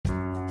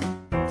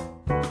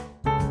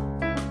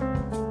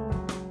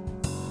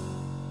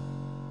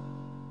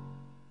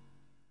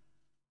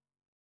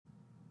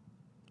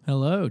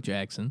Hello,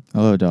 Jackson.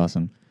 Hello,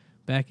 Dawson.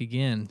 Back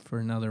again for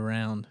another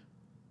round.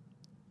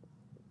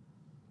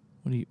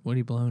 What are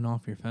you blowing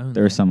off your phone?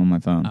 There's some on my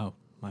phone. Oh,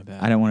 my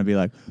bad. I don't want to be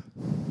like,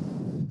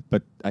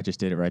 but I just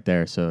did it right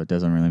there, so it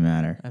doesn't really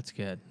matter. That's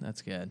good.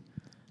 That's good.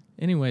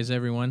 Anyways,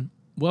 everyone,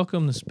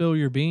 welcome to Spill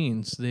Your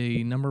Beans,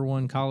 the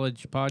 #1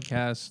 college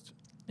podcast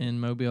in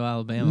Mobile,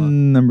 Alabama.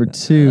 Number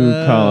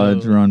 2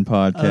 college-run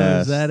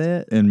podcast. Is that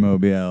it? In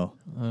Mobile,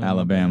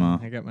 Alabama.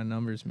 Man. I got my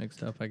numbers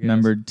mixed up, I guess.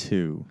 Number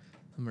 2.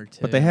 Number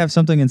 2. But they have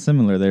something in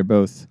similar. They're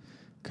both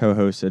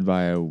co-hosted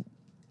by a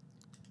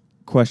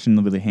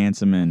questionably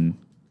handsome and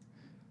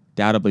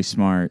doubtably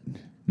smart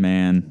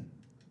man.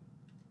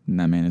 And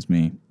that man is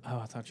me. Oh,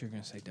 I thought you were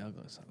going to say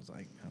Douglas. I was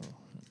like, oh,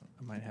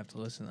 I might have to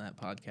listen to that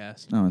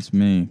podcast. No, it's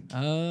me.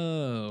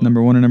 Oh.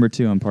 Number 1 and number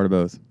 2. I'm part of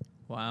both.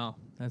 Wow.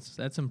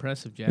 That's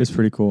impressive, Jack. It's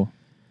pretty cool.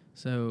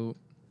 So,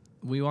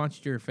 we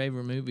watched your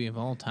favorite movie of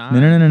all time.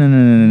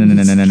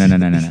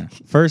 No.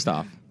 First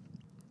off,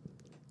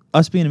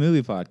 us being a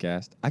movie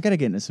podcast, I got to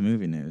get into some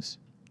movie news.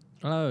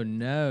 Oh,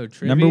 no.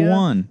 Trivia? Number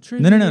 1.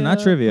 Trivia? No, not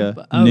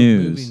trivia. Oh,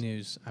 news. Movie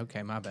news.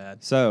 Okay, my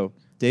bad. So,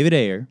 David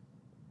Ayer,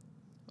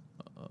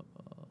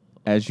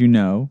 as you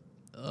know,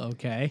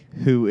 Okay.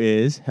 who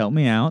is, help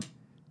me out,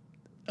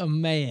 A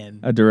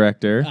man. a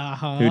director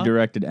Uh-huh. who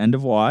directed End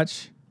of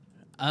Watch,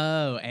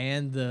 Oh,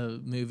 and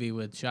the movie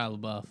with Shia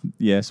LaBeouf.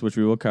 yes, which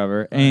we will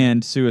cover,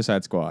 and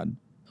Suicide Squad.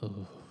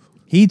 Ooh.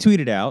 He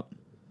tweeted out,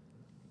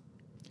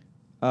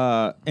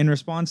 in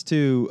response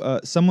to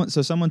someone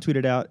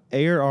tweeted out,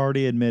 Ayer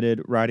already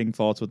admitted writing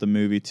faults with the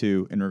movie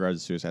too in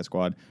regards to Suicide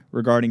Squad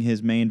regarding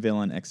his main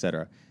villain,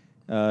 etc.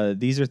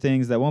 These are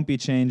things that won't be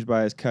changed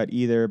by his cut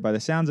either. By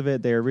the sounds of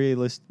it, they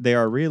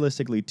are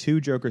realistically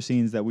 2 Joker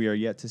scenes that we are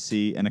yet to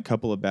see and a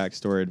couple of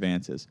backstory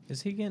advances.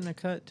 Is he getting a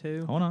cut,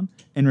 too? Hold on.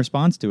 In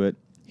response to it,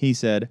 he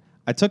said,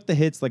 I took the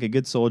hits like a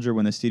good soldier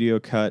when the studio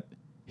cut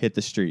hit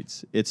the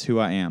streets. It's who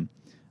I am.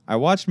 I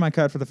watched my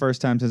cut for the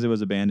first time since it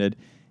was abandoned.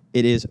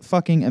 It is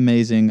fucking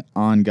amazing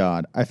on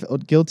God. I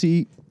felt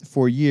guilty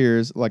for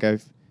years like I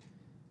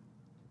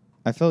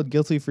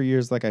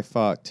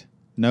fucked.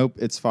 Nope,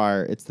 it's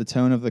fire. It's the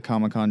tone of the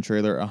Comic-Con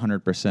trailer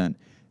 100%.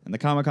 And the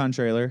Comic-Con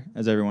trailer,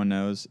 as everyone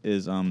knows,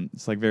 is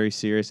it's like very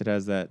serious. It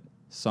has that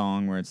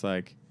song where it's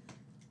like,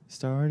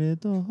 started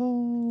the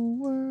whole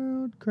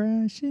world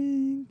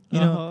crashing. You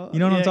know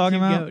what I'm talking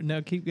about?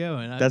 No, keep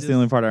going. That's the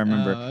only part I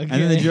remember. Oh, okay.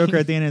 And then the Joker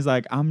at the end is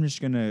like, I'm just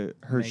going to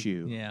hurt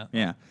you. Yeah.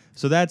 Yeah.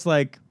 So that's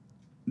like,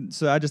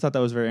 so I just thought that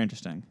was very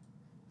interesting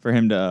for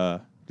him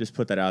to just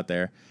put that out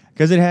there.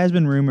 Because it has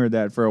been rumored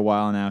that for a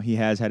while now he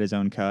has had his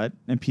own cut,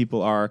 and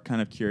people are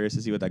kind of curious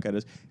to see what that cut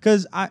is.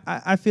 Because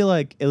I feel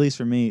like, at least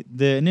for me,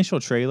 the initial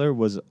trailer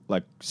was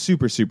like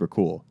super, super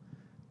cool.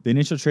 The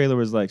initial trailer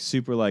was like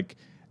super like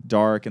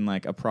dark and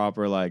like a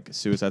proper like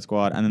Suicide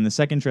Squad. And then the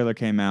second trailer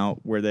came out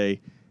where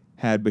they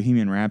had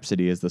Bohemian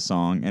Rhapsody as the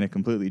song, and it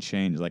completely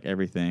changed like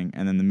everything.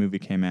 And then the movie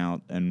came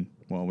out, and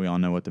well, we all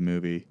know what the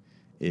movie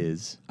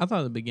is. I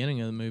thought the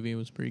beginning of the movie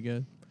was pretty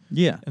good.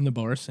 Yeah. And the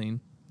bar scene.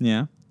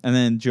 Yeah. And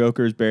then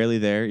Joker's barely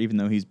there, even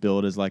though he's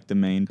billed as like the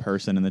main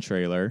person in the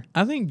trailer.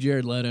 I think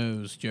Jared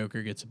Leto's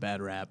Joker gets a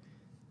bad rap.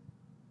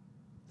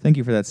 Thank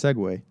you for that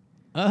segue.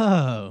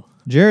 Oh.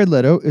 Jared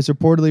Leto is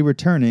reportedly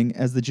returning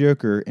as the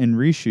Joker in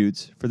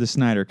reshoots for the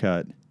Snyder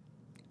Cut.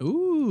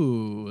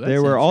 Ooh. That's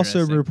There were also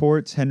interesting.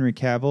 reports Henry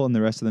Cavill and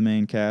the rest of the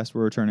main cast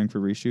were returning for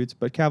reshoots,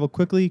 but Cavill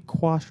quickly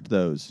quashed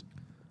those.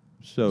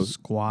 So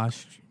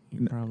Squashed.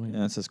 You probably.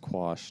 yeah, it says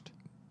quashed.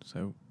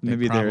 So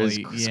Maybe there is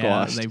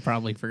squashed. They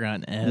probably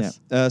forgot an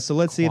S. Yeah. So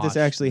let's see if this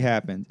Quashed. actually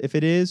happened. If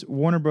it is,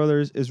 Warner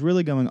Brothers is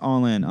really going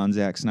all in on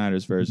Zack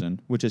Snyder's version,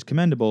 which is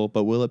commendable,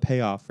 but will it pay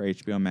off for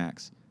HBO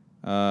Max?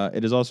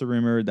 It is also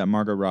rumored that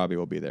Margot Robbie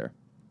will be there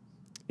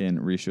in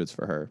reshoots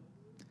for her.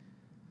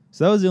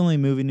 So that was the only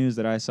movie news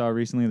that I saw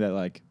recently that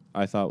like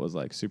I thought was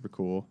like super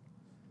cool.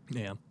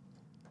 Yeah.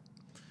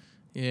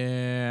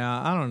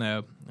 Yeah, I don't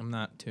know. I'm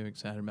not too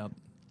excited about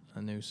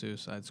a new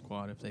Suicide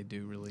Squad if they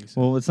do release it.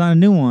 Well, it's not a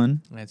new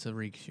one. It's a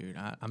reshoot.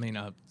 I mean,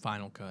 a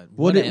final cut.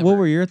 What Whatever.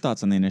 were your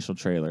thoughts on the initial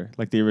trailer,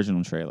 like the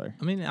original trailer?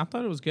 I mean, I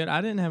thought it was good.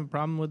 I didn't have a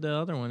problem with the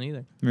other one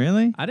either.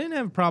 Really? I didn't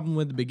have a problem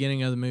with the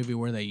beginning of the movie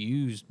where they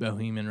used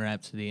Bohemian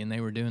Rhapsody and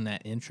they were doing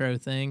that intro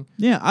thing.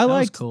 Yeah, I was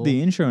liked cool.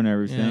 the intro and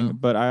everything, Yeah.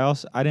 but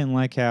I didn't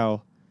like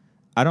how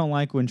I don't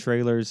like when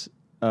trailers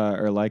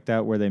are like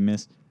that where they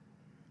miss.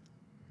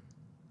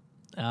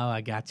 Oh,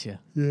 I got you.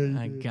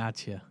 I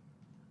got you.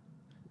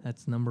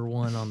 That's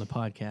 #1 on the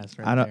podcast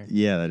right there.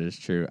 Yeah, that is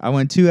true. I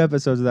went 2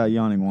 episodes without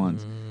yawning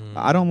once.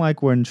 I don't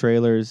like when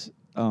trailers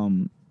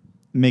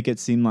make it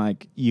seem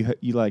like you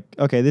like,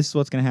 okay, this is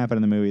what's going to happen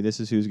in the movie. This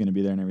is who's going to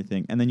be there and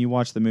everything. And then you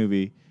watch the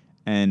movie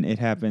and it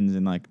happens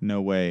in like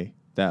no way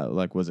that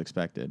like was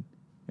expected.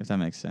 If that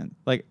makes sense.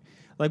 Like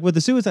with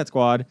the Suicide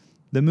Squad,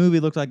 the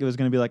movie looked like it was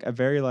going to be like a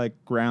very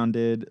like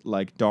grounded,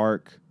 like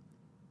dark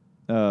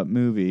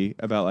movie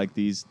about like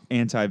these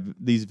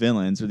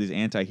villains or these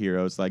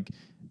anti-heroes like,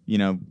 you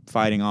know,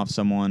 fighting off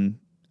someone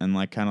and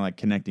like kind of like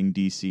connecting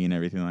DC and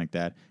everything like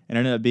that. And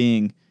it ended up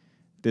being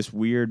this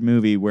weird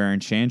movie where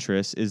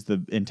Enchantress is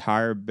the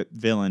entire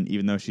villain,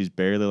 even though she's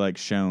barely like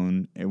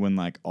shown when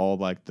like all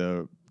like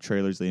the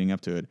trailers leading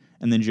up to it.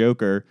 And then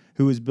Joker,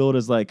 who was billed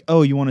as like,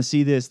 oh, you want to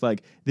see this?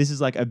 Like, this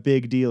is like a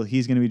big deal.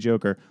 He's going to be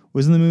Joker.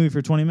 Was in the movie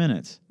for 20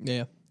 minutes.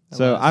 Yeah.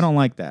 So I don't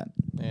like that.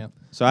 Yeah.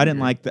 So I didn't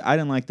like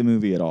the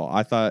movie at all.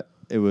 I thought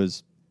it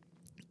was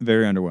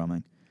very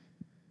underwhelming.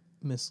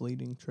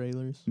 Misleading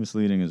trailers.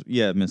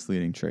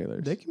 Misleading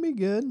trailers. They can be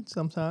good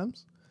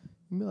sometimes. You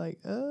can be like,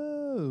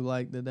 oh,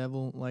 like the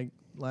devil, like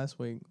last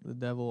week, the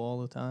devil all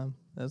the time.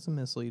 That's a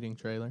misleading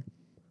trailer.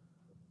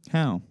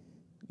 How?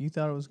 You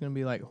thought it was going to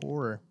be like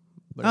horror.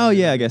 But Oh,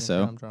 yeah, I guess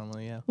so.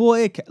 Drama, yeah. Well,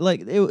 it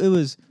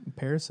was.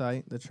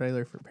 Parasite, the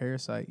trailer for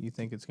Parasite, you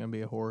think it's going to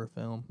be a horror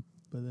film,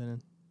 but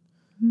then.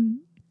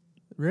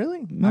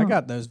 Really? No. I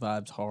got those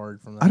vibes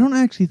hard from that. I don't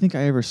actually think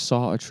I ever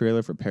saw a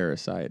trailer for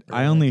Parasite.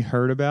 Really? I only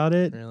heard about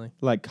it Really?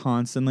 like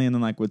constantly, and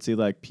then like would see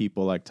like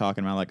people like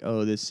talking about like,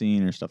 oh, this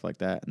scene or stuff like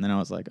that, and then I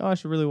was like, oh, I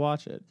should really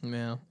watch it.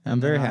 Yeah. I'm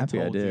And very then happy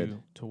I told did.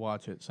 you to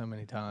watch it so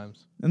many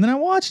times. And then I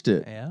watched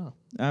it. Yeah.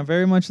 I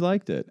very much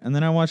liked it. And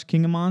then I watched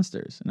King of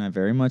Monsters, and I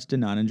very much did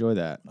not enjoy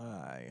that.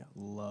 I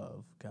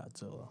love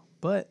Godzilla.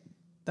 But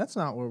that's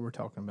not what we're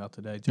talking about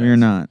today, No, you're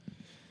not.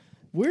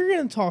 We're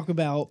going to talk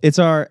about... It's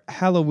our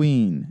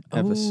Halloween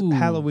episode, Ooh.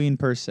 Halloween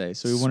per se.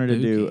 So we wanted to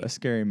do Spooky. a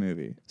scary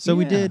movie. So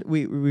we Yeah. did.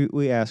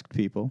 We asked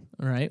people.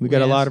 Right. We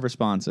got a lot asked- of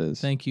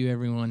responses. Thank you,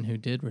 everyone who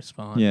did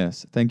respond.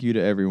 Yes, thank you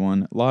to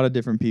everyone. A lot of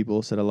different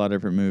people said a lot of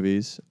different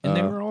movies. And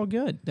they were all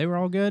good. They were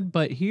all good.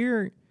 But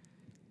here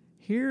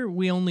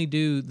we only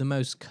do the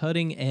most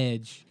cutting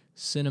edge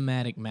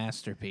cinematic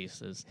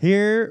masterpieces.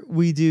 Here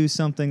we do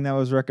something that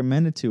was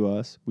recommended to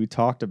us. We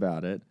talked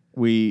about it.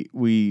 We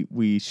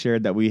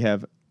shared that we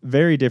have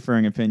very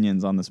differing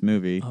opinions on this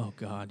movie. Oh,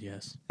 God,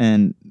 yes.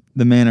 And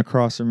the man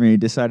across from me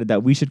decided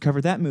that we should cover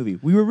that movie.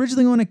 We were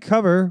originally going to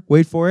cover,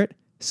 wait for it,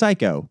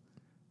 Psycho,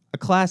 a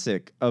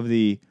classic of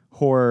the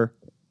horror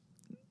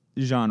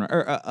genre,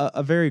 or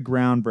a very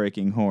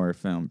groundbreaking horror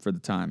film for the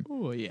time.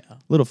 Oh, yeah.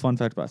 Little fun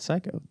fact about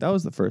Psycho: that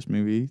was the first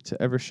movie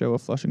to ever show a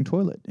flushing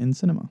toilet in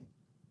cinema.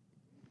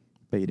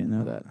 Bet you didn't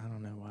know that. I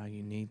don't know why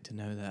you need to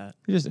know that.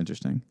 It's just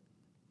interesting.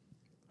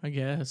 I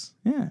guess.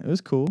 Yeah, it was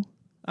cool.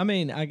 I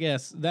mean, I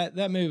guess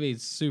that movie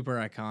is super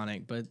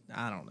iconic, but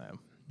I don't know.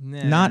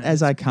 Nah, Not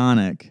as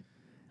iconic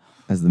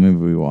as the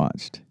movie we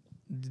watched.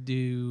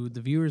 Do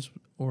the viewers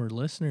or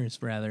listeners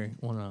rather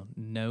want to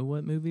know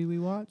what movie we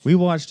watched? We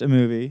watched a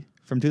movie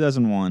from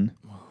 2001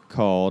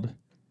 called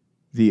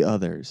The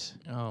Others.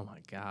 Oh my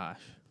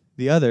gosh.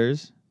 The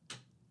Others,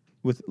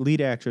 with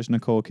lead actress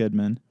Nicole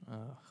Kidman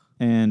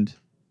and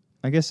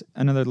I guess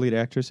another lead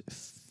actress,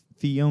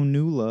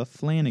 Fionnuala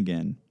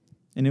Flanagan.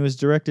 And it was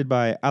directed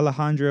by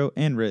Alejandro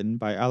and written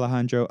by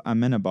Alejandro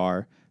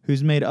Amenabar,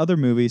 who's made other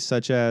movies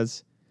such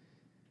as...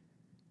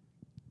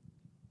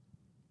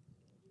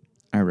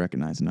 I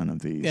recognize none of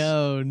these.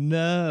 Oh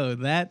no,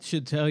 that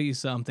should tell you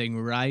something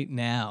right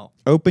now.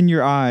 Open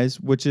Your Eyes,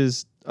 which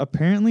is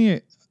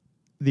apparently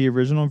the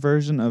original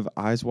version of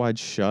Eyes Wide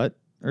Shut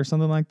or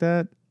something like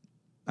that.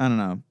 I don't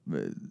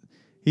know.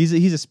 He's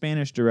a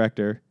Spanish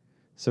director,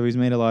 so he's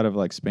made a lot of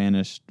like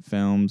Spanish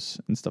films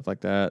and stuff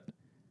like that.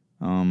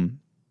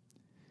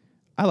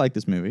 I like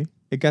this movie.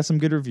 It got some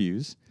good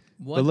reviews.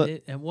 What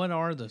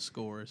are the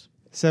scores?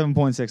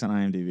 7.6 on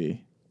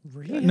IMDb.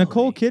 Really?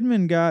 Nicole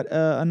Kidman got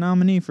a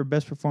nominee for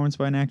Best Performance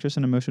by an Actress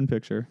in a Motion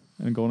Picture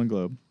and a Golden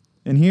Globe.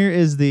 And here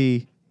is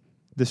the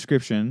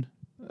description,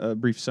 a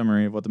brief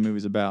summary of what the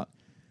movie's about.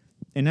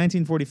 In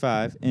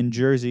 1945, in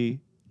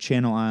Jersey,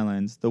 Channel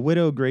Islands, the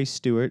widow Grace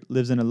Stewart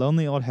lives in a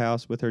lonely old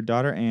house with her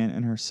daughter Anne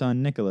and her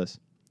son Nicholas.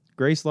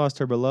 Grace lost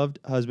her beloved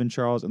husband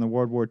Charles in the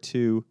World War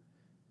II,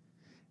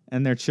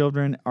 and their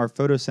children are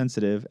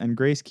photosensitive, and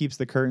Grace keeps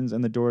the curtains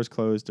and the doors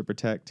closed to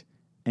protect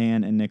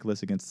Anne and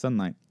Nicholas against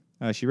sunlight.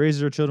 She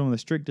raises her children with a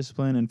strict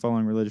discipline and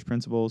following religious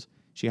principles.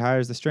 She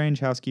hires the strange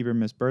housekeeper,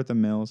 Miss Bertha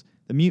Mills,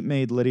 the mute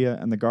maid, Lydia,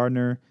 and the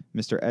gardener,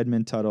 Mr.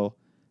 Edmund Tuttle.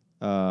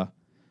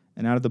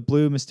 And out of the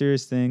blue,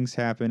 mysterious things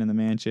happen in the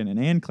mansion, and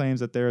Anne claims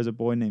that there is a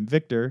boy named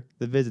Victor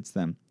that visits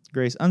them.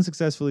 Grace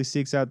unsuccessfully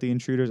seeks out the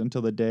intruders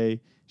until the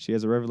day she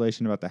has a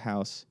revelation about the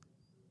house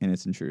and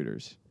its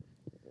intruders.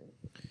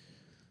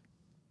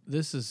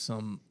 This is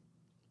some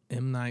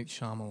M. Night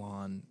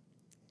Shyamalan,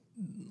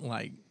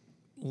 like,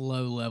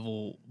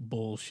 low-level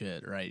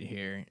bullshit right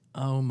here.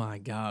 Oh, my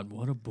God.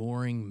 What a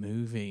boring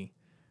movie.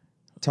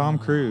 Tom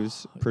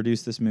Cruise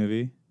produced this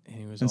movie, And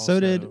he was and also, so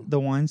did the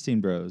Weinstein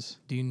Bros,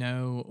 Do you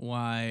know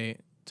why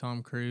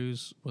Tom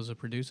Cruise was a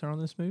producer on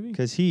this movie?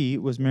 because he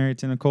was married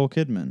to Nicole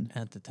Kidman.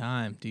 At the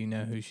time. Do you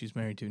know who she's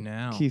married to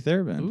now? Keith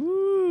Urban.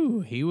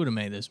 Ooh, he would have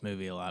made this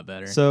movie a lot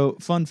better. So,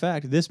 fun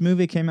fact, this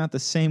movie came out the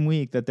same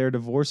week that their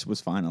divorce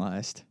was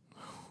finalized,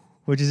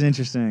 which is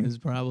interesting. It's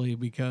probably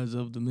because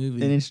of the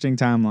movie. An interesting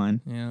timeline.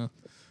 Yeah.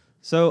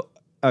 So,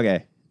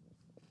 okay.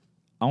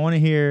 I want to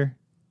hear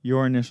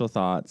your initial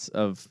thoughts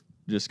of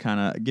just kind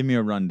of give me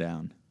a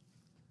rundown.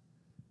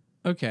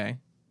 Okay.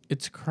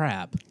 It's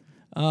crap.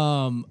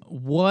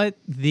 What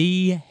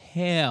the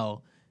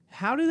hell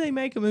How do they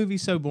make a movie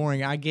so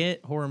boring? I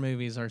get horror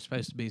movies are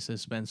supposed to be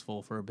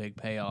suspenseful for a big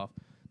payoff.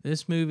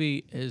 This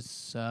movie is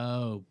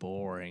so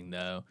boring,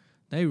 though.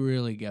 They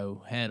really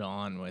go head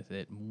on with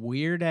it.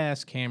 Weird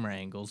ass camera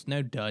angles,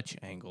 no Dutch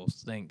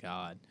angles. Thank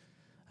God.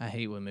 I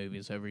hate when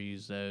movies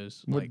overuse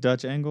those. What like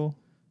Dutch angle?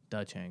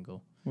 Dutch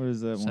angle. What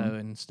is that So one?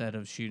 instead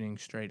of shooting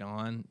straight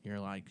on, you're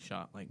like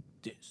shot like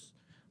this.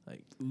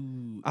 Like,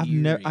 ooh. I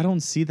eerie. don't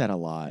see that a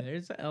lot.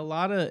 There's a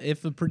lot of,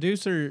 if a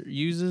producer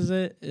uses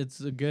it, it's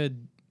a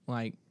good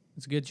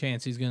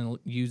chance he's going to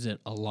use it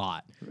a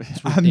lot.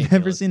 It's I've never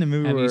ridiculous. seen a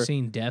movie Have where you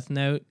seen Death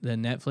Note, the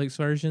Netflix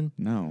version?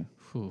 no.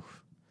 Whew.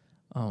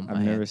 Oh man.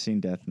 I've never seen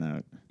Death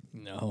Note.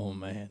 No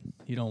man,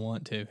 you don't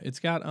want to. It's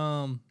got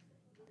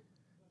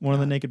One of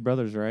the Naked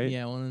Brothers, right?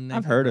 yeah, one of the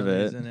I've Naked heard of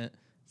Brothers it. in it.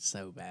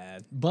 So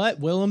bad, but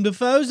Willem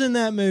Dafoe's in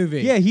that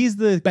movie. Yeah, he's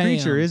the Bam.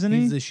 creature, isn't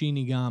he? He's the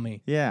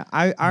Shinigami. Yeah,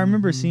 I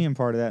remember Mhm. seeing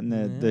part of that, and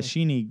the Yeah.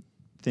 Sheeny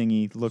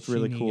thingy looked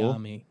really cool.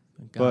 Shinigami,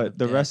 the god But of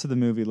the death. rest of the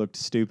movie looked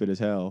stupid as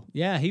hell.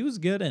 Yeah, he was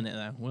good in it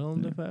though.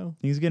 Willem Dafoe,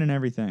 He's good in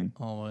everything.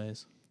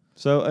 always.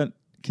 So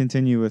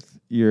continue with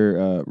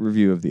your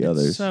review of the It's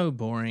others. so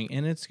boring,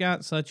 and it's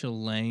got such a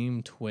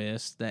lame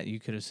twist that you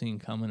could have seen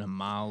coming a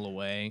mile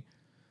away.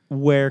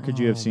 Where could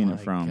you have Oh seen my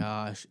it from?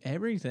 Gosh,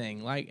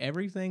 everything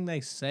they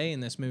say in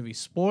this movie.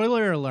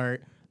 Spoiler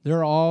alert: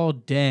 they're all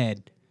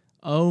dead.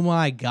 Oh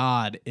my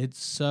God,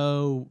 it's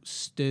so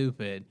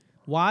stupid.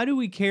 Why do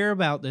we care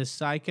about this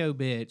psycho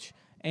bitch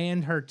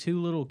and her two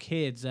little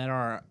kids that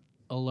are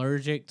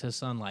allergic to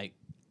sunlight?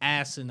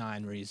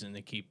 Asinine reason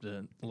to keep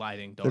the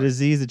lighting dark. The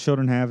disease that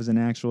children have is an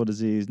actual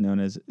disease known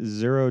as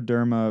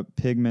xeroderma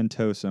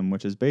pigmentosum,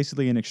 which is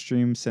basically an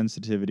extreme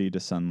sensitivity to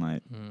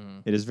sunlight.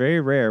 Hmm. It is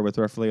very rare, with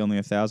roughly only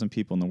 1,000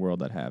 people in the world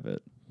that have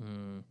it.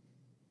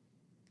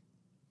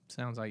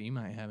 Sounds like you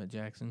might have it,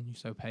 Jackson. You're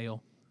so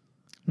pale.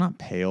 I'm not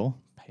pale.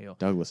 Pale.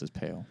 Douglas is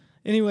pale.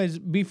 Anyways,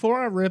 before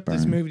I rip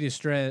this Burn. movie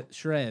to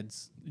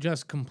shreds,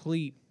 just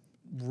complete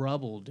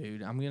rubble,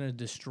 dude. I'm gonna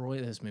destroy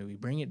this movie,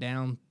 bring it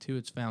down to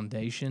its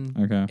foundation,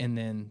 Okay. and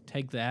then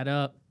take that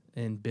up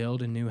and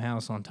build a new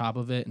house on top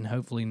of it. And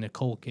hopefully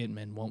Nicole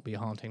Kidman won't be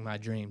haunting my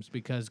dreams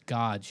because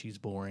God, she's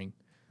boring.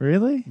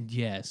 Really?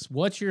 Yes.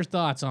 What's your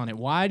thoughts on it?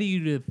 Why do you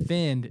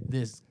defend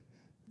this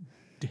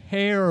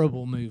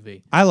terrible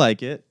movie? I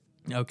like it.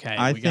 Okay,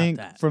 I we think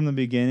got that. from the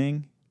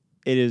beginning,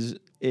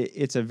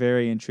 it's a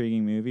very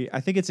intriguing movie. I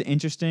think it's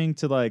interesting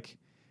to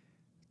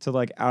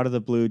out of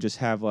the blue just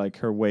have like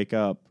her wake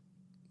up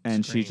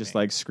and she's just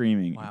Screaming. like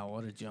screaming. Wow,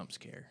 what a jump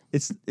scare.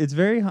 It's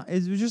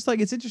just like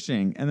it's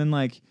interesting, and then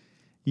like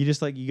you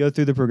go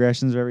through the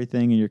progressions of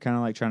everything and you're kind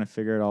of like trying to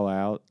figure it all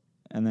out,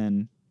 and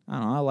then I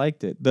don't know, I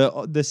liked it.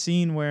 The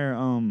scene where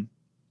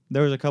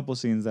there was a couple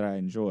scenes that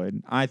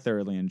I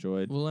thoroughly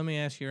enjoyed. Well, let me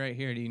ask you right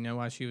here. Do you know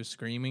why she was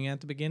screaming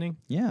at the beginning?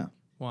 Yeah,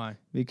 Why?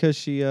 because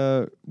she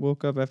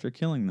woke up after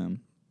killing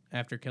them.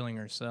 After killing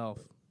herself.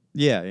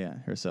 Yeah,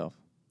 herself.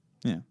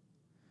 Yeah.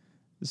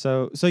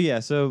 So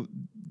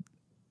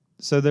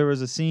there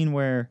was a scene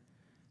where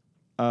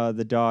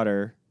the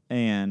daughter,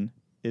 Anne,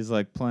 is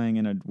like playing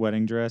in a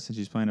wedding dress and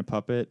she's playing a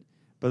puppet,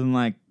 but then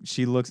like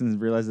she looks and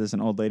realizes it's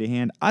an old lady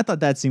hand. I thought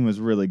that scene was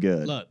really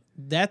good. Look,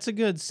 that's a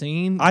good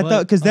scene. I but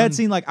thought because that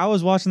scene, like I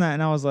was watching that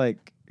and I was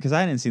like, because I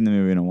hadn't seen the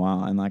movie in a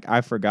while, and like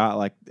I forgot,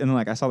 like, and then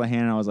like I saw the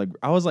hand and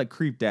I was like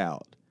creeped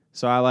out.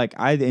 So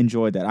I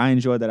enjoyed that. I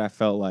enjoyed that. I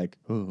felt like,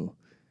 ooh.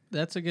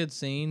 That's a good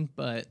scene,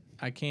 but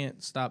I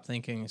can't stop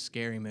thinking a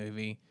scary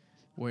movie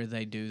where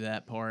they do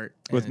that part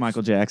and With it's-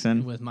 Michael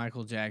Jackson. With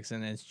Michael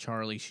Jackson and it's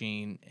Charlie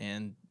Sheen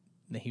and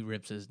he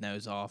rips his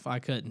nose off. I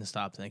couldn't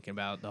stop thinking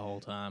about it the whole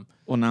time.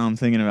 Well, now I'm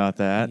thinking about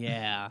that.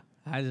 Yeah,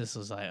 I just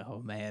was like, oh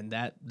man,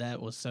 that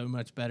was so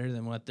much better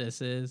than what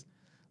this is.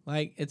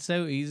 Like, it's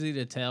so easy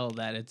to tell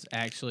that it's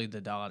actually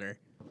the daughter.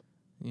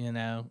 You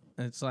know,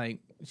 it's like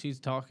she's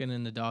talking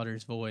in the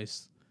daughter's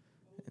voice,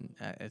 and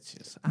it's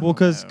just Well,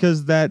 because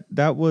because that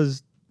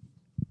was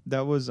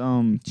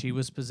she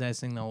was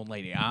possessing the old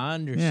lady. I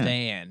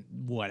understand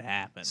what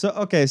happened. so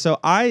okay. So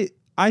I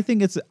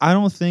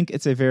don't think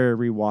it's a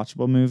very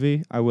rewatchable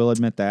movie. I will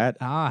admit that.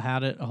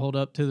 How'd it hold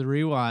up to the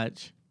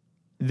rewatch?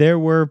 There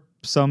were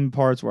some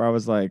parts where I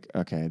was like,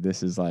 okay,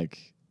 this is like,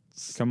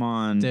 come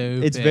on.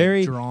 Stupid, It's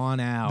very drawn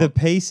out. The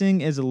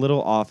pacing is a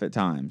little off at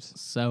times.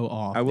 So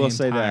off. I will the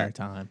say entire that.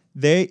 time.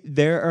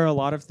 There are a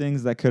lot of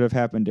things that could have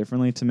happened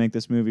differently to make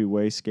this movie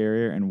way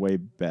scarier and way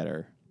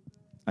better.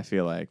 I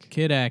feel like.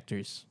 Kid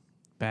actors,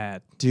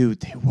 bad, Dude,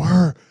 they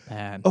were.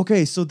 bad.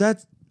 Okay, so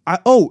that's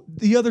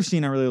the other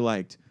scene I really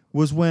liked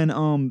was when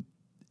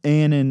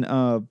Anne and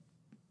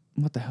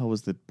what the hell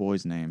was the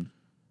boy's name?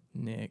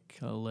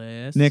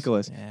 Nicholas.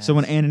 Nicholas. So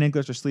when Anne and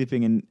Nicholas are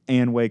sleeping and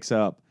Anne wakes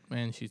up.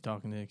 and she's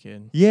talking to the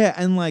kid. Yeah,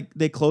 and like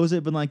they close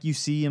it, but like you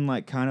see him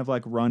like kind of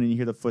like run and you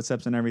hear the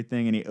footsteps and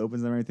everything, and he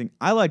opens them and everything.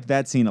 I liked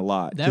that scene a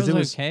lot. That 'cause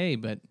was okay,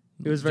 but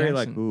it was very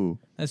like, Jackson, ooh.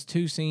 that's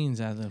two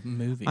scenes out of the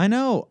movie. I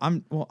know.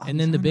 And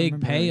then the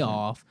big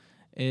payoff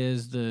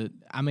is the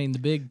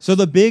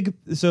big.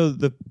 So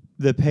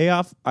the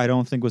payoff I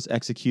don't think was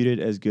executed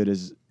as good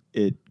as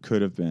it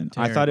could have been.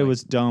 I thought it Terribly.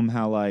 was dumb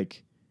how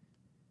like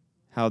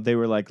how they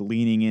were like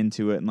leaning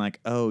into it and like,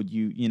 oh,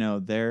 you know,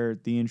 they're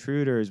the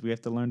intruders. We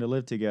have to learn to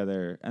live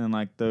together. And then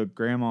like the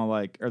grandma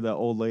like or the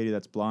old lady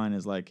that's blind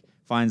is like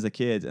finds the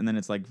kids, and then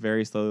it's like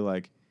very slowly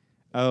like,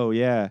 oh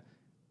yeah,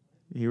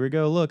 here we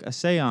go. Look, a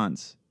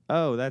seance.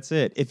 Oh, that's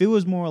it. If it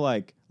was more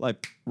like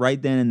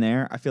right then and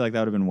there, I feel like that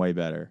would have been way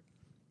better.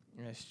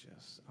 It's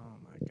just, oh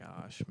my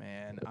gosh,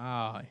 man.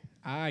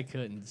 I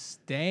couldn't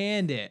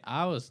stand it.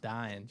 I was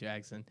dying,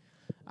 Jackson.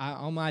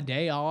 On my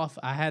day off,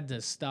 I had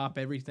to stop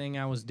everything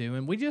I was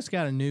doing. We just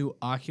got a new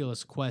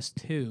Oculus Quest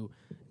 2.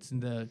 It's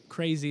the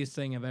craziest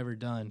thing I've ever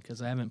done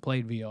because I haven't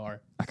played VR.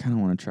 I kind of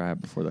want to try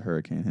it before the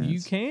hurricane hits.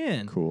 You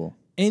can. Cool.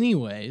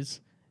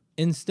 Anyways,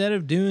 instead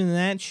of doing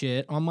that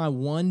shit on my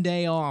one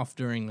day off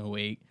during the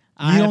week,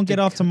 You don't get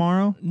off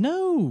tomorrow?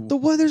 No. The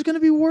weather's going to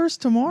be worse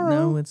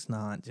tomorrow. No, it's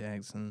not,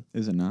 Jackson.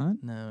 Is it not?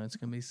 No, it's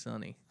gonna be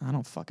sunny. I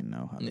don't fucking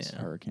know how this Yeah.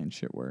 hurricane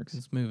shit works.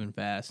 It's moving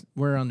fast.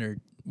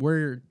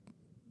 We're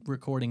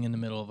recording in the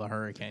middle of a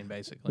hurricane,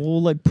 basically.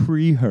 Well, like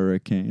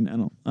pre-hurricane.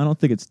 I don't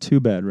think it's too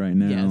bad right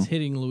now. Yeah, it's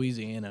hitting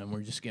Louisiana, and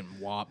we're just getting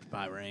whopped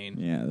by rain.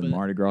 Yeah, the But-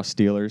 Mardi Gras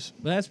Steelers.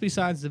 But that's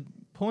besides the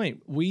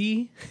point.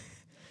 We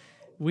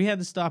had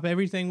to stop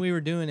everything we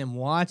were doing and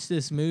watch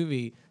this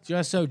movie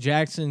just so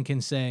Jackson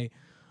can say,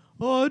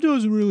 "Oh, it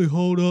doesn't really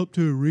hold up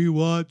to a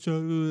rewatch."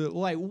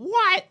 Like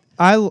what?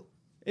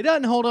 It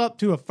doesn't hold up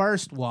to a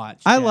first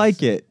watch. I like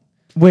Jackson. it.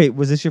 Wait,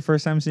 was this your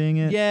first time seeing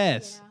it?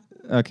 Yes.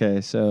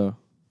 Okay, so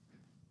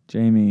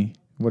Jamie,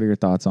 what are your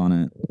thoughts on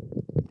it?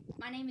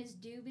 My name is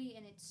Doobie,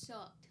 and it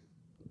sucked.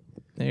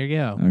 There you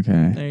go.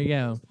 Okay. There you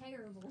go.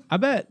 Terrible. I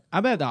bet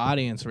the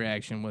audience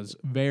reaction was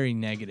very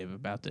negative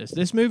about this.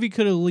 This movie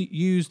could have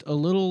used a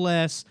little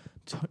less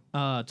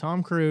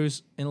Tom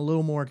Cruise and a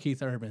little more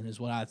Keith Urban is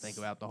what I think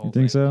about the whole You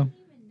think so?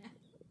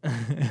 Tell me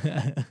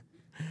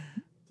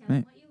what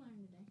you learned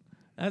today.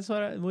 That's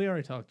what we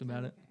already talked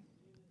about it.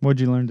 What'd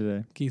you learn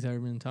today? Keith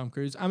Urban and Tom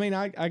Cruise. I mean,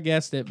 I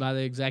guessed it by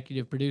the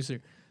executive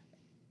producer.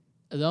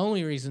 The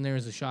only reason there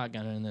was a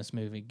shotgun in this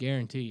movie,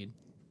 guaranteed,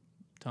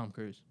 Tom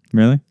Cruise.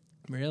 Really?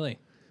 Really?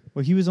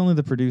 Well, he was only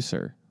the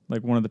producer,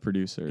 like one of the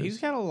producers. He's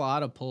got a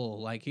lot of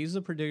pull. Like, he's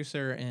the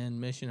producer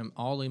in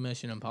all the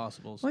Mission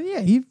Impossibles. Well, yeah,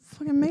 he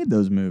fucking made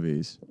those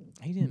movies.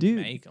 He didn't Dude,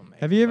 make them.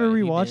 Have you ever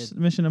rewatched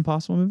Mission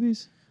Impossible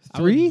movies?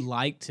 I would 3?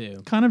 like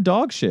to. Kind of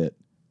dog shit.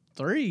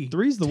 3.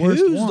 3's the worst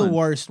Two's one. the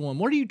worst one.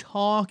 What are you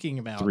talking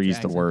about? 3's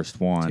the Jackson? worst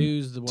one.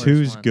 2's the worst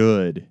 2's one.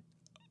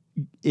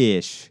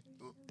 good-ish.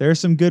 There's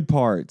some good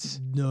parts.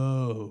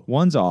 No.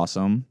 1's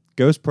awesome.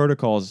 Ghost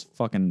Protocol's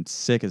fucking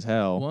sick as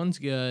hell. 1's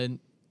good.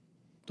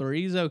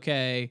 3's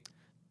okay.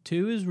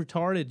 2 is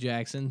retarded,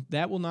 Jackson.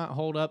 That will not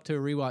hold up to a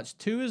rewatch.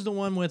 2 is the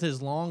one with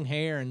his long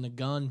hair and the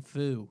gun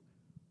foo.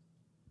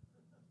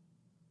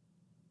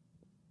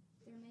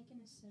 They're making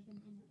a 7 and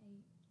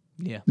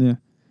an 8. Yeah. Yeah.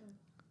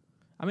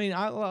 I mean,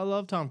 I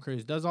love Tom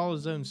Cruise. Does all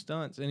his own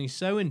stunts, and he's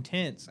so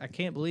intense. I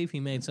can't believe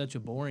he made such a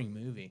boring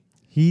movie.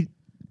 He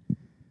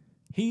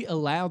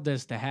allowed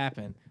this to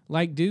happen.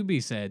 Like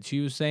Doobie said,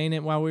 she was saying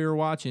it while we were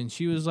watching.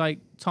 She was like,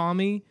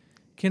 "Tommy,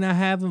 can I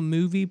have a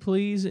movie,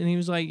 please?" And he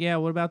was like, "Yeah,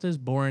 what about this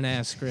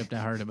boring-ass script I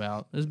heard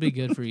about? This would be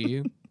good for you,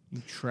 you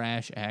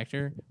trash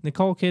actor."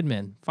 Nicole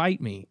Kidman, Fight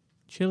Me,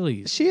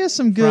 Chili's. She has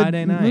some good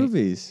Friday night.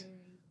 movies.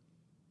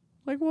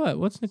 Like what?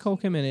 What's Nicole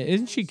Kidman in?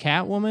 Isn't she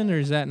Catwoman, or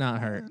is that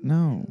not her?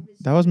 No,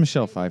 that was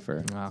Michelle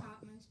Pfeiffer. Wow.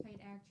 Top most paid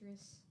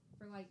actress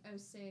for like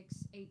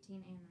 06,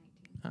 18,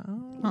 and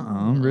 19.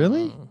 Oh.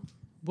 Really?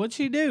 What'd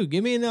she do?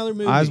 Give me another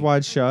movie. Eyes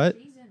Wide Shut.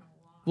 She's in a lot.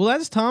 Well,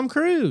 that's Tom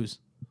Cruise.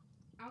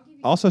 I'll give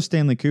you. Also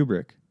Stanley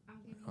Kubrick. I'll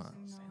give you Oh, some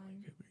Stanley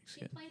non. Kubrick's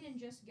She good. played in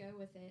Just Go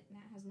With It, and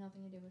that has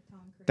nothing to do with Tom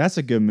Cruise. That's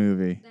a good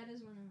movie. That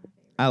is one of my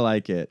favorites. I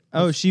like it.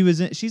 Oh,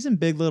 she's in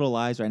Big Little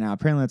Lies right now.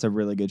 Apparently that's a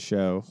really good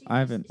show. I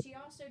haven't. She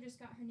also just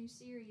got her new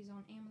series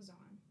on Amazon.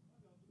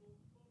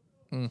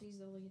 Mm. She's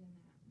the lead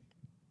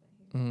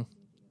in that. Mm.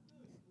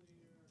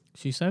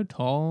 She's so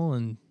tall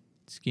and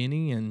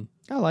skinny and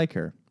I like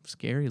her.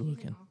 scary She's in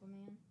looking. Aquaman.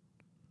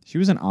 She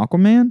was in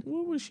Aquaman?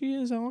 What was she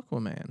as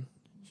Aquaman?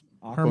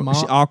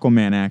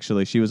 Aquaman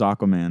actually. She was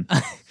Aquaman.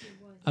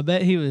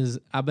 She was.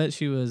 I bet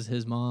she was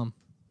his mom.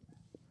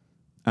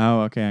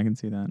 Oh, okay, I can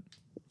see that.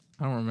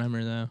 I don't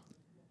remember though.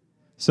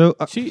 So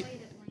She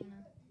Played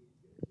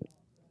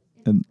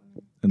Atlanta. In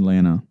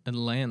Atlanta. Aquaman.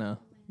 Atlanta.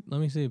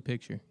 Let me see a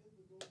picture.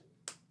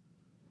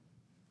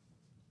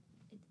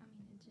 It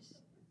just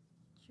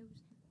shows.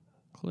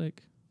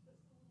 Click.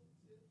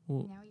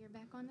 Well, Now you're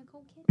back on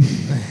Nicole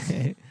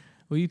Kidman.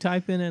 will you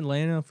type in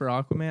Atlanta for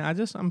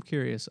Aquaman? I'm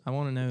curious. I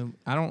want to know.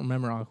 I don't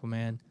remember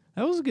Aquaman.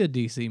 That was a good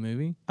DC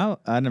movie.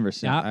 I never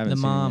seen. I Yeah, haven't the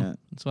seen mom. it yet.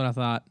 That's what I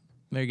thought.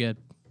 Very good.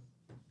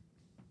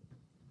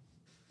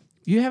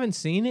 You haven't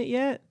seen it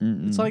yet?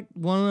 Mm-mm. It's like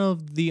one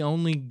of the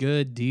only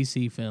good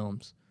DC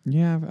films.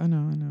 Yeah, I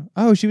know.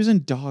 Oh, she was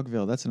in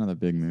Dogville. That's another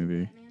big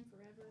movie. Batman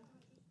Forever.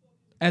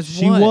 As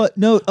She what? was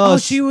no. Oh,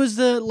 she was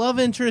the love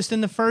interest in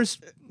the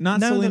first.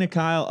 not no, Selena the-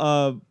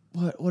 Kyle.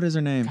 What is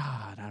her name?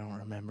 God, I don't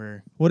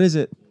remember. What is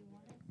it?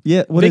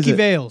 Yeah, what is Vicky it?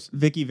 Vales.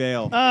 Vicky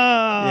Vale.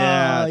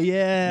 Oh,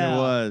 yeah. It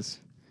was.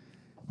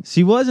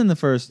 She was in the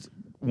first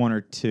 1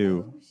 or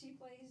 2. Oh, she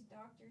plays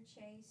Dr.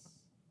 Chase.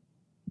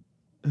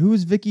 Who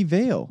is Vicky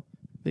Vale?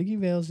 Vicky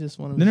Vale's just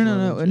one of No, his no, love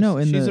no, interests. no,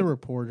 in She's the- a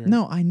reporter.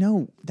 No, I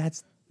know.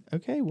 That's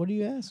Okay, what are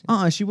you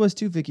asking? she was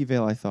too Vicky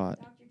Vale, I thought.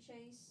 Dr.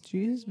 Chase.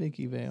 She is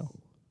Vicky Vale.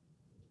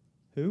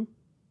 Who?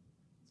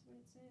 That's what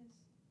it says.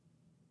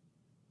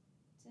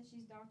 It says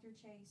she's Dr.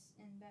 Chase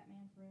in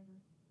Batman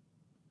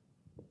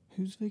Forever.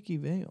 Who's Vicky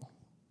Vale?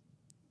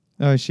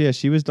 Oh,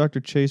 she was Dr.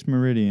 Chase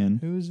Meridian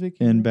Who is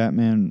Vicky in Vale?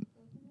 Batman.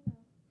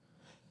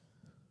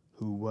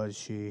 Who was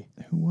she?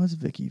 Who was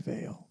Vicky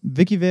Vale?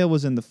 Vicky Vale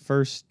was in the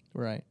first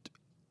Right.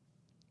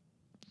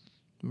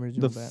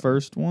 Original the Batman.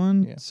 first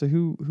one. Yeah. So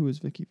who is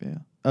Vicky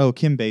Vale? Oh,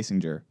 Kim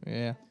Basinger.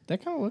 Yeah. They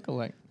kind of look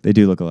alike. They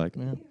do look alike.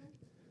 Yeah. Kim is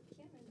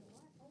a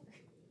lot older.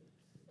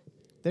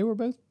 They were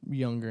both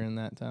younger in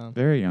that time.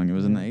 Very young. It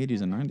was in the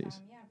 80s and 90s.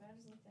 Yeah, but I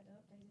just looked at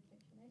updated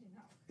picture.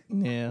 They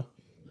did not. Yeah.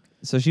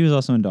 So she was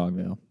also in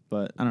Dogville,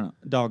 but I don't know.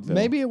 Dogville.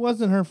 Maybe it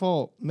wasn't her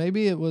fault.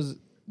 Maybe it was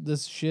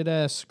this shit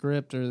ass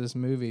script or this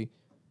movie.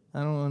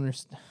 I don't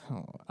understand.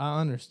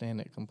 I understand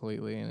it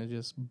completely, and it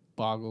just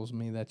boggles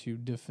me that you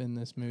defend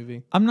this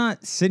movie. I'm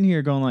not sitting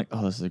here going like,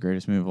 "Oh, this is the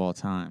greatest movie of all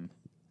time."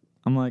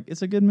 I'm like,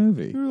 it's a good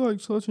movie. You're like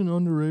such an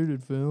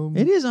underrated film.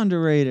 It is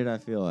underrated, I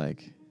feel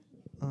like.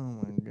 Oh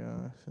my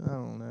gosh. I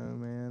don't know,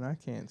 man. I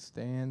can't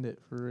stand it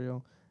for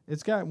real.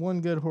 It's got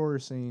one good horror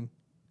scene,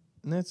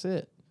 and that's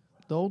it.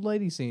 The old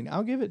lady scene.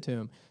 I'll give it to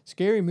him.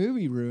 Scary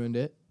Movie ruined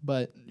it,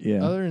 but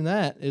Yeah. other than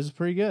that, it's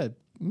pretty good.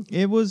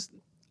 It was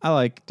I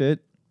liked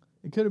it.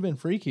 It could have been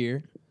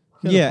freakier.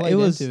 Could Yeah, have played it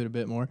was- into it a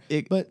bit more.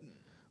 it- But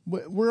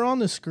we're on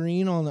the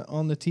screen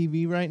on the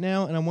TV right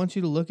now, and I want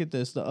you to look at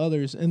this, the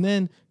others, and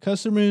then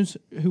customers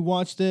who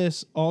watch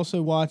this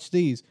also watch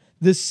these.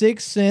 The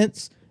Sixth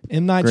Sense,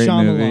 M. Night Great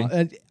Shyamalan.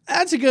 movie.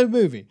 That's a good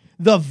movie.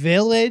 The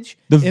Village.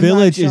 The M. Night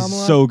Village is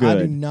Shyamalan, so I good.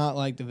 do not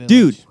like The Village.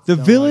 Dude, Don't like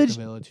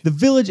The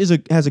Village has a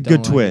Don't good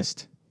like it.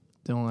 twist.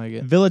 Don't like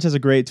it. Village has a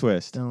great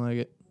twist. Don't like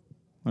it.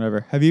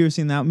 Whatever. Have you ever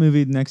seen that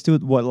movie next to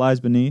it, What Lies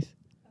Beneath?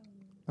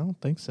 I don't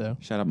think so.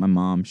 Shout out my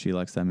mom. She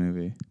likes that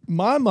movie.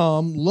 My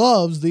mom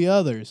loves the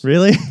others.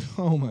 Really?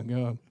 Oh my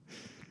god.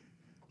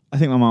 I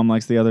think my mom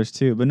likes the others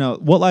too. But no,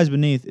 What Lies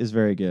Beneath is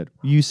very good.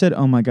 You said,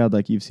 oh my God,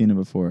 like you've seen it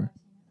before.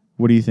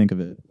 What do you think of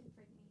it?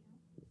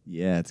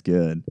 Yeah, it's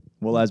good.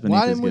 What Lies Beneath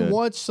Why is didn't we good.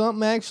 watch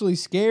something actually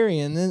scary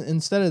and then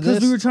instead of Because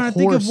this? we were trying to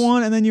think of horse-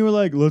 one, and then you were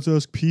like, let's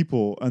ask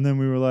people. And then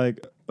we were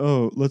like,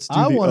 oh, let's do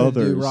I the wanted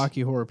others. to do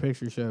Rocky Horror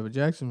Picture Show, but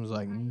Jackson was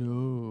like,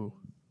 no.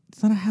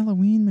 It's not a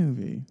Halloween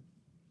movie.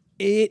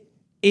 It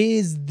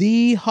is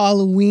the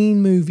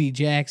Halloween movie,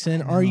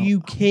 Jackson. Are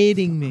you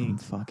kidding me? I'm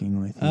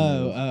fucking with you.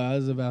 I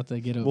was about to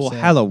get upset. Well,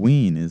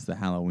 Halloween is the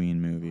Halloween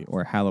movie,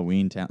 or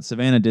Halloween Town.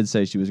 Savannah did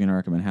say she was going to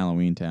recommend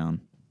Halloween Town.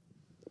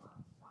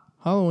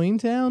 Halloween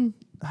Town?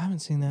 I haven't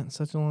seen that in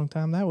such a long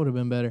time. That would have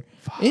been better.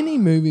 Any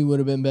movie would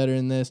have been better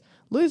than this.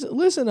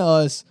 Listen to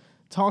us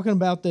talking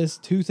about this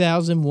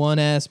 2001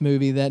 ass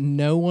movie that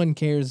no one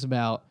cares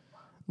about.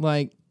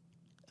 Like,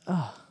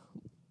 oh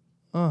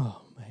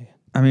man.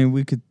 I mean,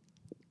 we could.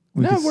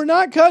 We're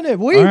not cutting it.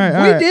 We All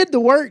right. did the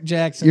work,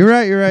 Jackson. You're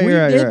right. You're right. We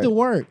You're right. did you're right. the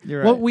work.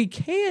 You're What right. we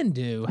can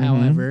do,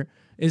 however,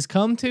 is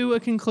come to a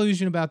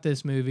conclusion about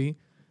this movie,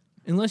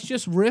 and let's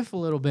just riff a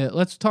little bit.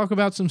 Let's talk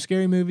about some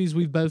scary movies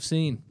we've both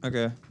seen.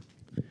 Okay.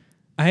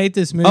 I hate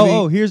this movie.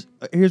 Oh, here's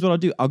what I'll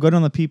do. I'll go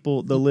down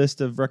the list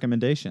of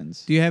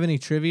recommendations. Do you have any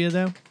trivia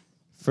though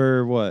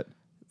For what?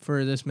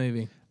 for this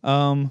movie?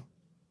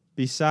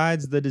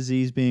 Besides the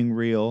disease being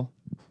real,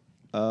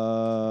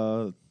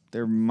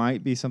 there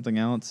might be something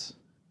else.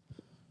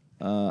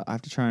 I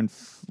have to try and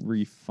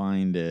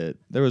re-find it.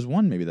 There was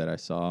one maybe that I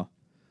saw.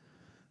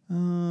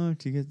 To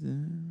get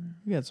the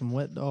We got some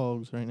wet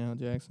dogs right now,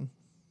 Jackson.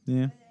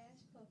 yeah.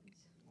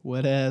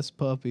 Wet ass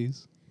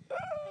puppies. I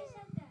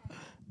said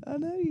that. I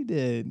know you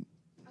did.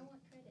 I want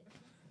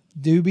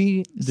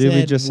credit.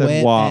 Doobie just said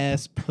wet wop.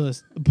 ass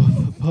puppies.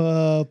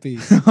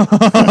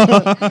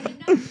 I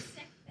did not say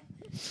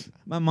that.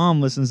 My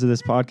mom listens to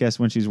this podcast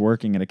when she's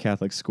working at a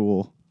Catholic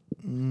school.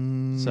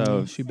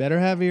 So- she better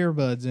have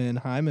earbuds in.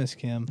 Hi, Miss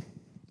Kim.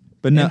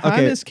 But no, And hi,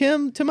 okay. Miss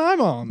Kim to my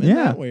mom. Isn't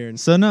that weird?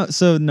 So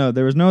no,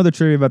 there was no other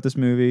trivia about this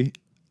movie.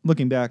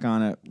 Looking back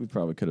on it, we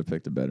probably could have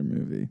picked a better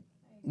movie.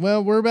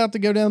 Well, we're about to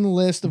go down the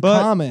list of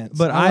But comments.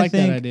 But I like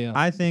think that idea.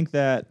 I think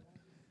that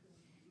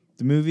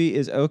the movie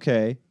is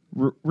okay.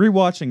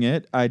 Rewatching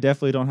it, I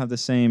definitely don't have the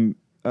same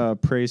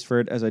praise for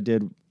it as I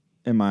did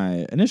in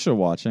my initial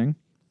watching.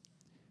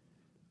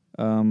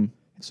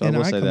 So and I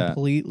will I say that.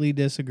 completely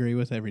disagree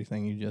with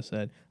everything you just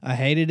said. I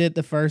hated it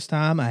the first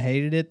time. I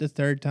hated it the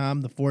third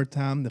time, the fourth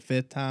time, the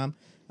fifth time.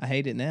 I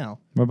hate it now.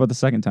 What about the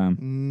second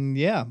time?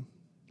 Yeah,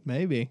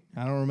 maybe.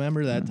 I don't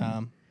remember that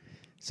time.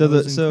 So I the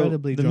was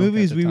incredibly the drunk at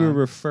movies the we were time.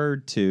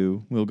 referred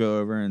to, we'll go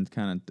over and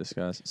kind of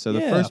discuss. So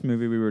the Yeah. first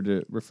movie we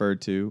were referred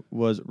to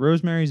was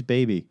Rosemary's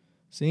Baby.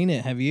 Seen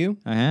it? Have you?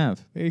 I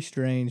have. Very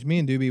strange. Me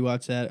and Doobie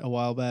watched that a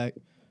while back.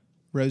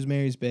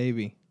 Rosemary's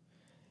Baby.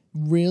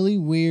 Really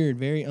weird.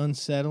 Very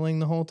unsettling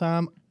the whole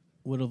time.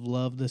 Would have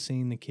loved to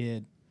seen the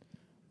kid.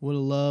 Would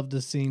have loved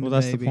to seen. Well, the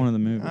that's baby. the point of the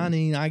movie. I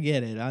mean, I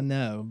get it. I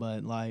know,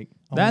 but like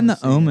That and The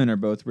Omen are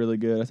both really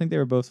good. I think they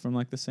were both from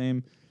like the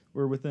same.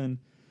 We're within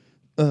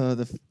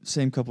the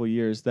same couple of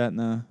years. That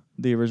and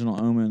the original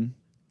Omen.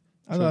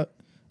 I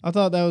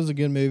thought that was a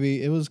good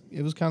movie. It was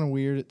kind of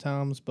weird at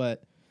times,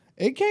 but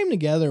it came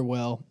together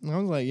well. I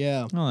was like,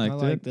 yeah, I liked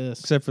like it. this.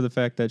 Except for the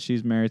fact that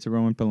she's married to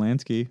Roman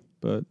Polanski.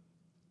 But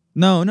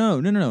no.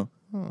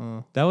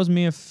 Uh-uh. That was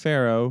Mia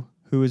Farrow,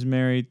 who was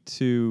married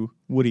to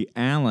Woody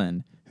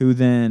Allen, who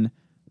then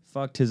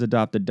fucked his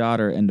adopted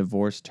daughter and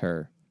divorced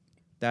her.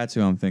 That's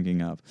who I'm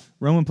thinking of.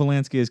 Roman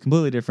Polanski is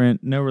completely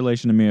different. No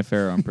relation to Mia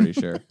Farrow, I'm pretty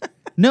sure.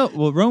 No,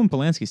 well, Roman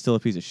Polanski's still a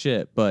piece of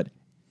shit, but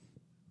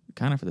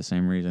kind of for the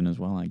same reason as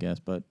well, I guess.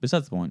 But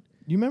besides the point.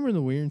 You remember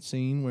the weird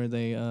scene where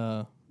they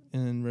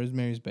in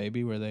Rosemary's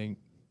Baby where they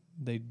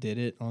did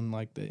it on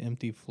like the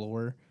empty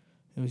floor?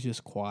 It was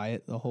just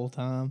quiet the whole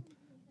time.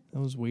 That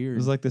was weird. It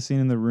was like the scene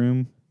in The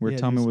Room where Yeah,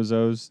 Tommy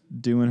Wiseau's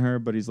doing her,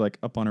 but he's like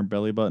up on her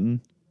belly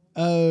button.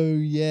 Oh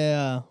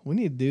yeah, we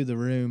need to do The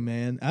Room,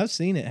 man. I've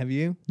seen it. Have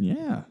you?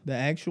 Yeah. The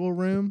actual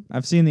Room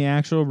I've seen the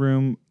actual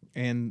Room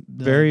and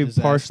the very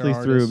Disaster partially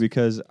through Artist.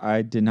 because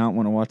I did not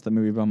want to watch the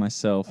movie by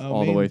myself Oh,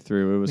 all me the way and-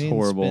 through. It was Me and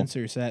horrible.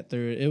 Spencer sat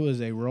through it. It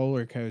was a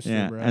roller coaster,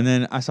 Yeah, bro. and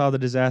then I saw The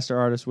Disaster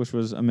Artist, which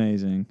was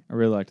amazing. I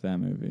really liked that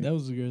movie. that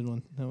was a good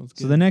one. That was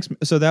good.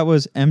 So that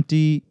was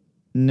Empty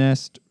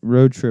Nest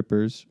Road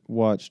Trippers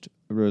watched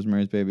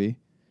Rosemary's Baby,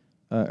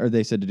 or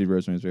they said to do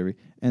Rosemary's Baby,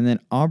 and then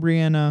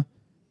Aubriana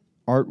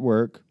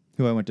Artwork,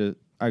 who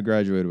I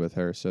graduated with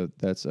her, so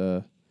that's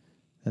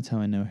how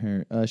I know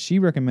her. She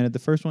recommended the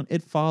first one,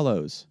 It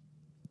Follows.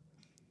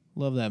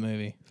 Love that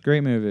movie.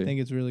 Great movie. I think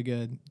it's really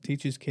good.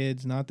 Teaches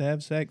kids not to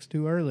have sex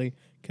too early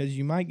because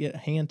you might get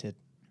hanted.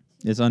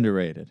 It's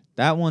underrated.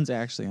 That one's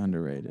actually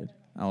underrated.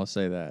 I will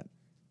say that.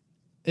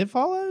 It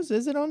Follows.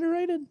 Is it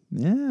underrated?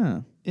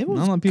 Yeah. It was.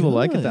 Not a lot of people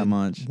like it good. that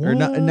much. Or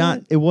not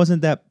What? it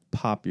wasn't that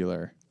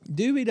popular.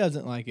 Doobie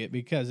doesn't like it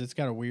because it's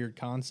got a weird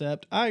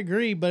concept. I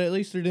agree, but at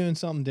least they're doing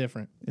something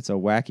different. It's a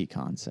wacky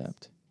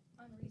concept.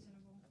 Unreasonable.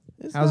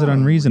 It's How's it not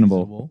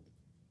unreasonable?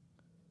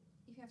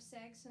 You have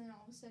sex and then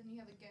all of a sudden you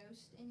have a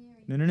ghost in you.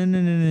 No, no, no,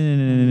 no, no, no,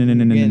 no, no,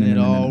 no, no, Getting it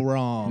no, all no,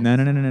 wrong. no,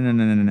 no, no, no, no,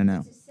 no, no, no, no.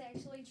 It's a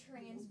sexually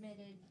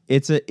transmitted.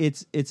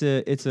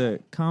 It's a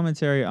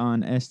commentary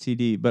on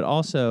STD, but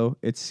also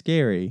it's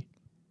scary.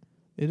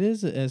 It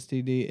is a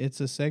STD. It's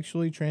a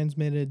sexually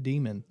transmitted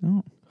demon.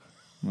 Oh.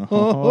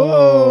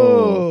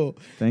 Oh,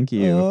 Thank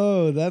you.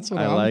 Oh, that's what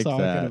I I'm liked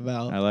talking that.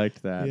 about. I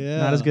liked that. Yeah.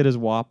 Not as good as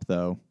WAP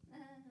though.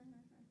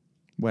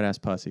 Wet ass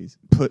pussies.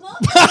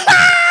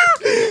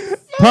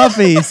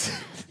 Puffies.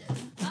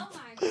 Oh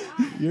my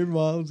god. Your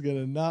mom's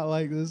gonna not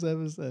like this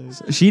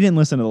episode. She didn't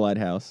listen to The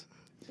Lighthouse.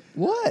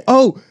 What?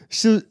 Oh,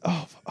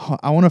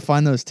 I want to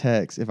find those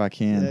texts if I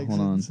can. Jackson Hold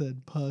on.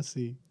 said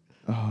pussy.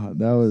 Oh,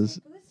 that was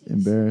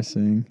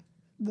embarrassing.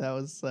 That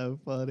was so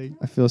funny.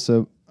 I feel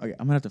so. Okay,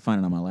 I'm gonna have to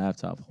find it on my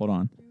laptop. Hold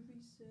on.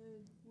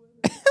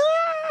 I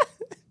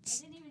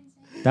didn't even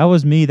say That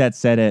was me that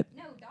said it.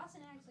 No,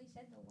 Dawson actually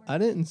said the word. I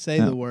didn't say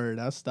No. the word.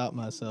 I stopped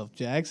myself.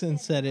 Jackson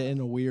said it in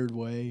a weird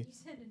way. You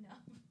said enough.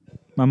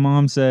 My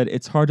mom said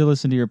it's hard to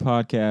listen to your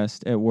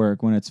podcast at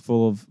work when it's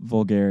full of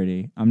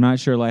vulgarity. I'm not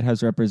sure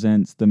Lighthouse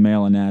represents the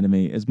male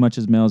anatomy. As much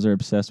as males are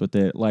obsessed with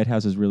it,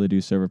 lighthouses really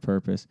do serve a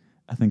purpose.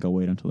 I think I'll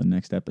wait until the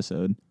next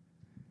episode.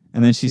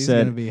 And then she She's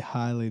gonna said, be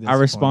highly I disappointed.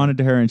 responded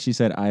to her and she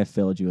said, I have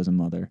failed you as a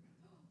mother.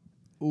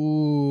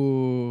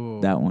 Ooh.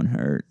 That one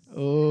hurt.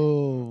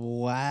 Oh,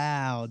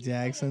 wow, As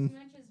Jackson.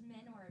 much as men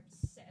were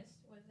obsessed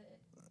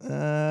with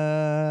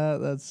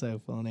it. That's so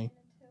funny.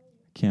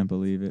 Can't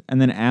believe it.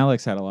 And then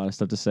Alex had a lot of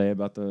stuff to say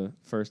about the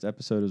first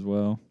episode as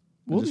well.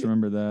 I We'll just get-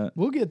 remember that.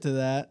 We'll get to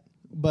that,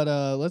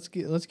 but let's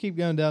keep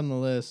going down the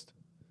list.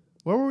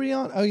 Where were we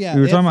on? Oh yeah,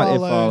 We were talking about It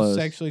Follows.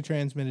 Sexually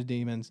transmitted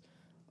demons.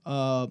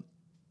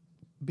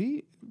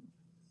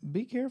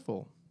 Be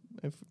careful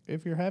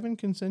if you're having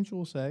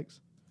consensual sex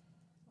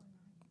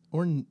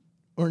or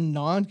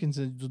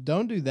non-consensual.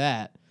 Don't do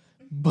that.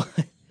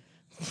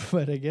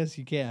 But I guess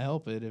you can't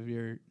help it if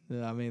you're.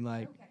 I mean,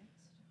 like, Okay.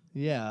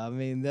 yeah. I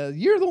mean,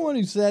 you're the one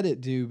who said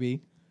it,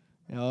 Doobie.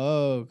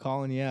 Oh,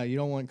 calling you out. You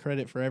don't want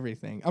credit for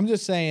everything. I'm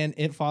just saying,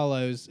 It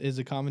Follows is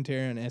a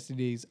commentary on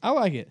STDs. I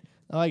like it.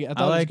 I thought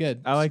it was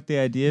good. I like the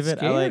idea of it.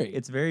 It's I like scary.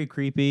 it's very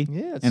creepy.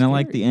 Yeah, it's and I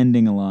like scary. the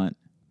ending a lot.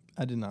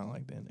 I did not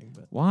like the ending,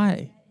 but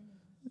Why?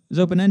 It's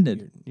open ended.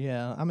 weird.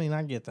 Yeah, I mean,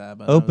 I get that,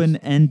 but Open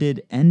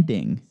ended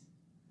ending.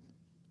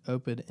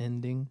 open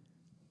ending.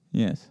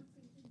 Yes.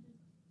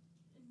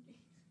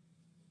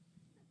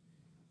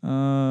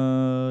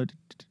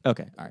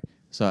 Okay. All right.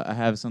 So I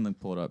have something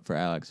pulled up for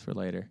Alex for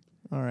later.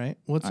 All right.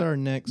 What's All right. our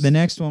next? The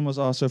next one was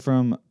also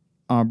from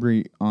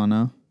Aubrey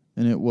Anna,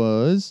 and it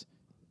was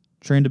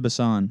Train to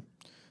Busan.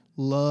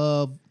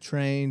 Love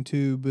Train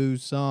to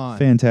Busan.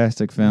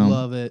 Fantastic film.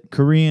 Love it.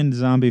 Korean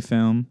zombie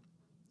film.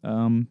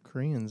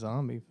 Korean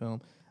zombie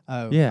film.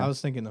 Oh, Yeah. I was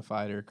thinking the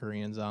fighter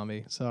Korean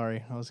zombie.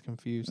 Sorry, I was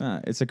confused.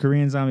 It's a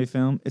Korean zombie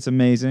film. It's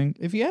amazing.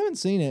 If you haven't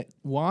seen it,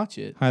 watch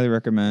it. Highly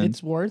recommend.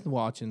 It's worth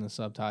watching the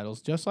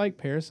subtitles. Just like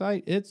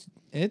Parasite, it's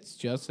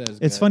just as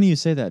good. It's funny you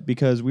say that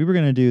because we were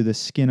gonna do The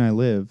Skin I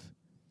Live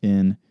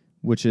in,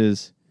 which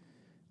is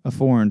a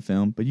foreign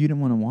film, but you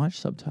didn't want to watch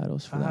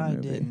subtitles for that I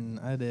movie.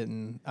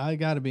 didn't. I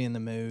got to be in the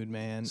mood,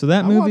 man. So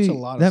that I watch movie, a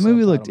lot of that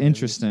movie subtitle looked movies.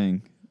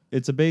 interesting.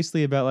 It's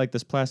basically about like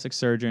this plastic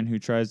surgeon who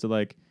tries to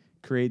like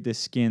create this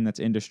skin that's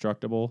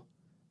indestructible,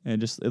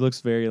 and it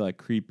looks very like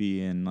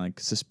creepy and like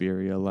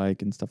Suspiria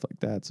like and stuff like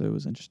that. So it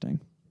was interesting.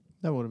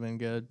 That would have been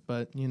good,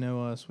 but you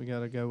know us, we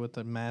got to go with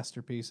the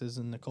masterpieces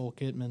and Nicole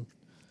Kidman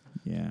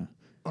Yeah,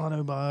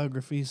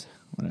 autobiographies.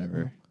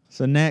 whatever.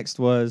 So next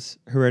was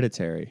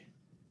Hereditary.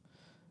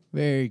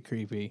 Very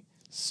creepy,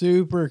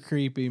 super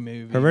creepy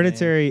movie.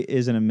 Hereditary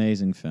is an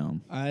amazing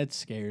film. It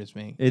scares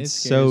me. It's It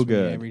scares so me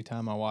good. every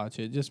time I watch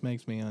it. It just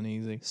makes me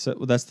uneasy. So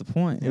well, that's the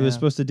point. It Yeah. was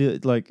supposed to do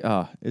like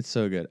it's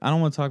so good. I don't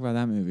want to talk about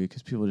that movie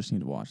because people just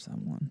need to watch that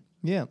one.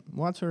 Yeah,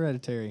 watch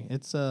Hereditary.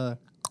 It's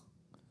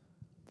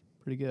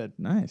pretty good.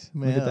 Nice.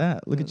 Look at Yeah.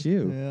 that. Look at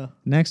you. Yeah.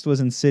 Next was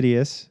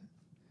Insidious.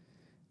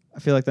 I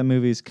feel like that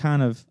movie's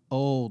kind of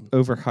Old,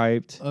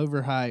 overhyped.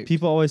 overhyped.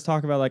 People always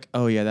talk about like,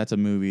 oh yeah, that's a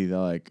movie that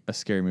like a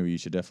scary movie you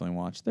should definitely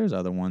watch. There's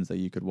other ones that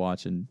you could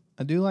watch, and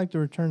I do like the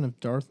return of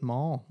Darth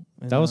Maul.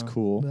 That was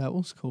cool. That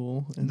was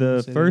cool. in the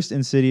Insidious. first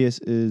Insidious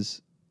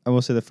is, I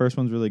will say the first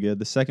one's really good.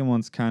 The second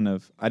one's kind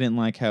of, I didn't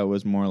like how it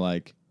was more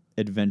like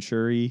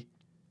adventure-y.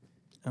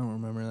 I don't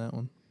remember that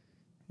one.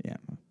 Yeah.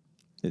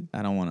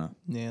 I don't want to.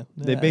 Yeah.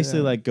 They Yeah,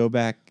 basically yeah. like go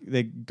back.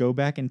 They go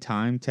back in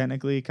time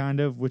technically, kind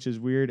of, which is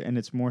weird. And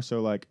it's more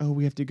so like, oh,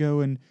 we have to go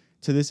and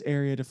to this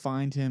area to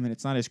find him, and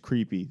it's not as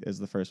creepy as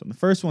the first one. The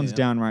first one's Yeah.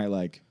 downright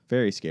like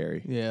very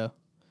scary. Yeah.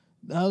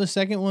 Oh, the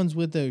second one's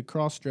with the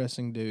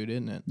cross-dressing dude,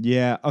 isn't it?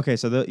 Yeah. Okay.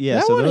 So That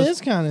so one those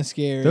is kind of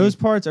scary. those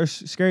parts are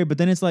scary, but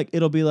then it's like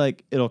it'll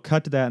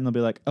cut to that, and they'll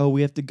be like, oh,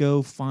 we have to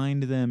go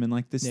find them and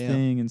like this Yeah.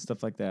 thing and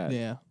stuff like that.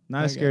 Yeah.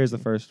 Not I as scary got as the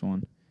you. first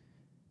one.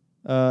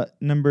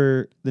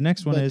 The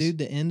next one But is dude,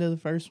 the end of the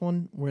first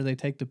one where they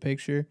take the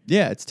picture,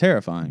 yeah, it's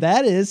terrifying.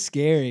 that is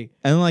scary.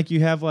 And like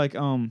you have like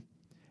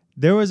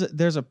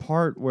there's a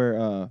part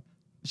where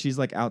she's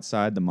like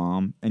outside the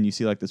mom, and you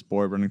see like this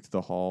boy running through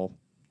the hall,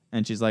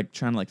 and she's like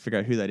trying to like figure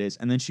out who that is,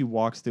 and then she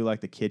walks through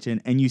like the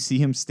kitchen, and you see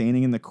him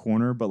standing in the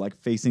corner but like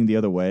facing the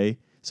other way,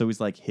 so he's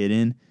like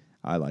hidden.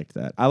 I liked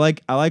that. I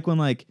like when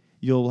like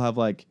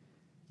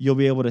you'll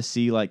be able to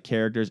see like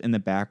characters in the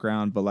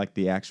background, but like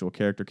the actual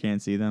character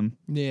can't see them.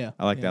 Yeah.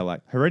 I like yeah. that.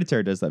 Like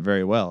Hereditary does that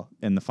very well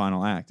in the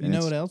final act. You and know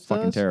it's what else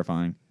fucking does?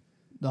 terrifying.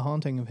 The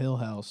Haunting of Hill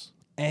House.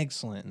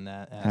 Excellent in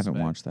that aspect. Haven't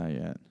watched that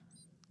yet,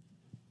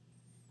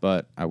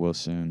 but I will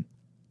soon.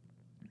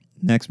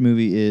 Next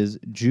movie is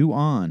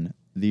Ju-On,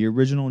 the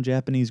original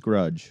Japanese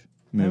Grudge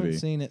I movie. haven't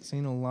seen it.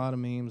 Seen a lot of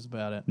memes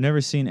about it.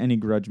 Never seen any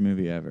Grudge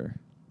movie ever,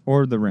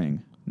 or The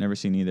Ring. Never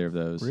seen either of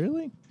those.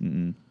 Really?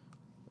 Mm-mm.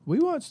 We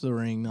watched The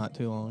Ring not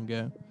too long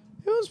ago.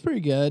 It was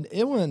pretty good.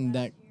 It wasn't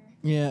that.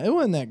 Yeah, it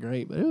wasn't that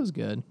great, but it was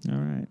good. All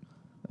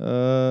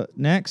right.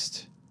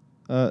 Next,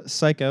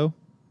 Psycho.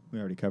 We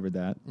already covered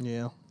that.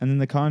 Yeah. And then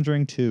The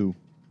Conjuring 2.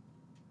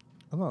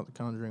 I thought The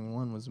Conjuring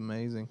 1 was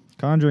amazing.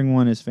 Conjuring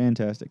 1 is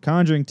fantastic.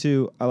 Conjuring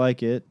 2, I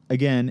like it.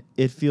 Again,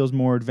 it feels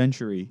more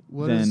adventure-y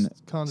What than is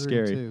Conjuring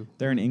scary. 2?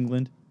 They're in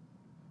England.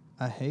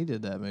 I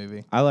hated that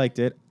movie. I liked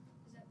it.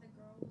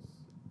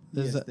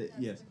 Is Yes, that-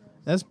 yes.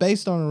 That's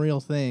based on a real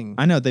thing.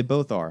 I know, they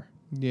both are.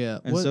 Yeah.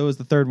 And What- so is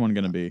the third one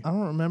going to be. I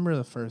don't remember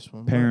the first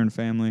one. Parent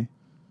family.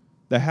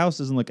 The house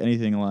doesn't look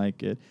anything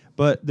like it.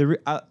 But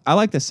I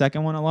like the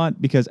second one a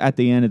lot because at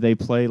the end they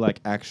play like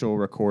actual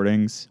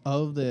recordings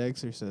Of The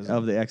Exorcism.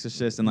 of The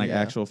Exorcist and like Yeah.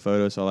 actual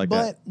photos. So I like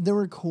that. But the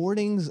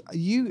recordings,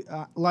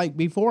 like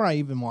before I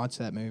even watched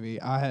that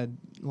movie, I had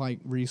like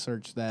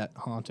researched that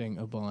haunting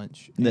a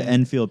bunch. The and,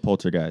 Enfield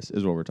poltergeist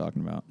is what we're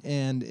talking about.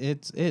 and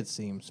it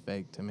seems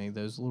fake to me.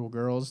 Those little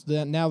girls.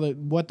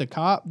 What the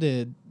cop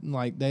did,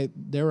 like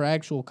there were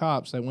actual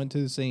cops that went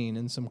to the scene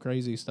and some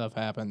crazy stuff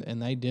happened,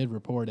 and they did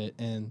report it,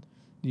 and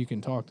you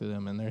can talk to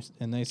them,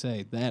 and they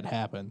say that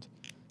happened.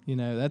 You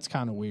know, that's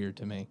kind of weird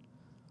to me.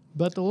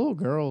 But the little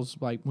girls,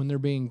 like when they're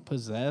being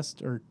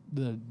possessed, or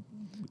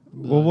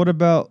Well, what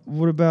about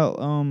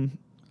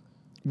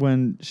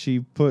when she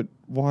put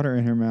water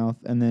in her mouth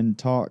and then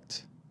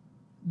talked,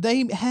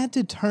 they had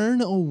to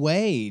turn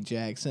away,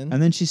 Jackson.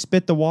 and then she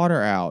spit the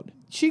water out?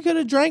 She could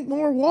have drank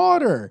more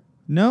water.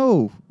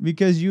 No,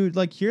 because you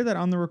like hear that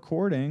on the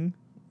recording.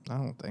 I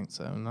don't think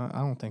so. I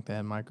don't think they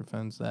had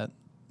microphones that.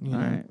 You All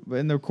know. right, but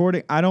in the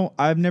recording,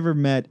 I've never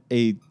met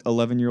a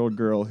 11-year-old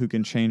girl who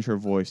can change her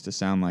voice to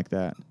sound like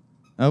that.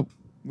 Oh,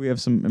 we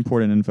have some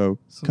important info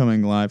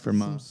coming live from.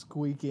 Some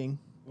squeaking.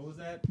 What was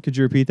that? Could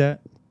you repeat that?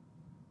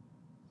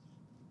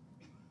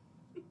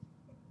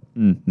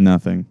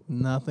 Nothing.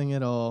 Nothing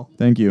at all.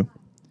 Thank you.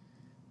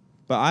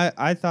 But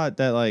I thought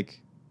that like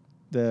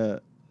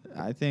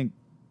I think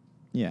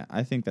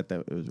that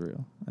it was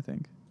real. I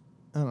think.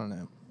 I don't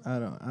know. I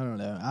don't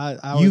know.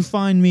 I You was,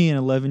 find me an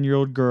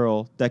 11-year-old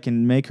girl that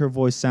can make her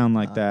voice sound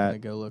like not gonna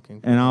that. go looking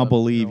for and an I'll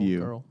believe 11-year-old you.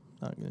 Girl.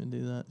 Not gonna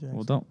do that, Jackson.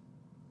 Well, don't.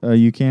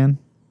 You can.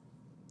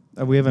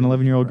 We have an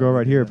 11-year-old girl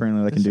right here,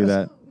 apparently, that can It's do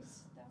just- that.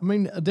 I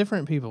mean,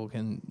 different people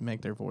can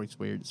make their voice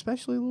weird,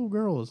 especially little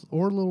girls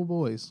or little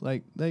boys.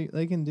 Like they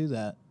can do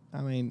that.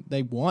 I mean,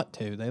 they want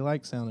to. They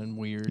like sounding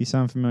weird. You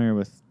sound familiar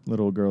with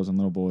little girls and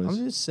little boys. I'm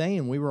just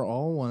saying, we were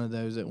all one of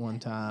those at one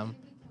time.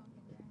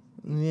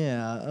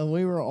 Yeah,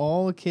 we were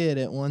all a kid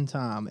at one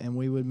time, and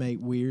we would make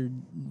weird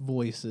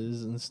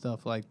voices and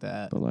stuff like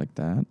that. But like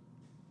that?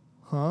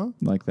 Huh?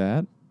 Like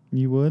that?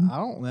 You would? I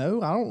don't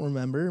know. I don't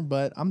remember,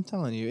 but I'm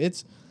telling you,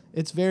 it's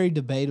very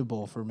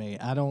debatable for me.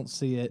 I don't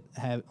see it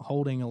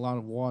holding a lot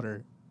of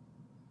water.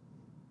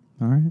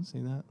 All right. See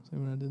that? See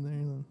what I did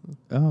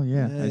there? Oh,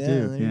 yeah, Yeah, I yeah,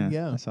 do. there you Yeah,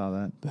 go. I saw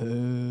that.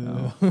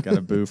 Boo. Oh, got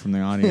a boo from the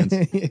audience.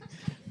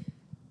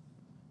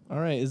 All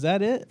right, is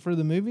that it for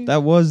the movie?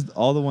 That was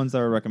all the ones that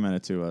were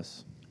recommended to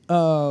us.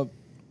 I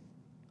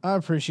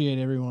appreciate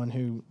everyone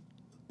who,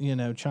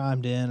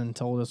 chimed in and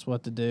told us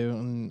what to do.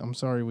 And I'm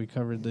sorry we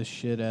covered this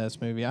shit ass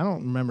movie. I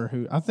don't remember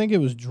who. I think it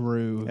was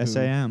Drew.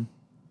 SAM.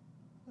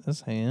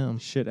 SAM.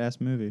 Shit ass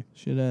movie.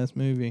 Shit ass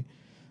movie.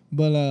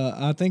 But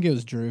I think it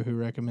was Drew who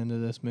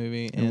recommended this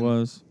movie. It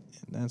was.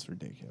 That's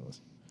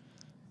ridiculous.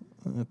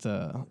 That's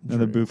Another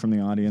Drew. boo from the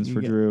audience for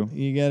Drew.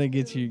 You gotta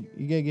get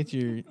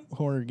your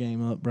horror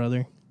game up,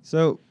 brother.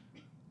 So,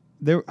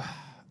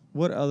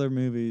 what other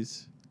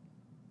movies?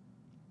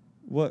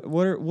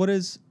 What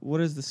is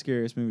the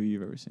scariest movie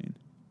you've ever seen?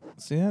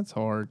 See, that's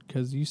hard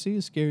because you see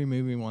a scary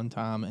movie one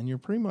time and you're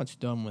pretty much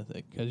done with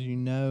it because you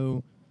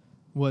know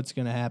what's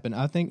going to happen.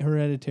 I think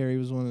Hereditary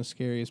was one of the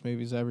scariest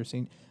movies I've ever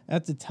seen.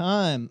 At the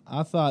time,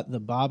 I thought The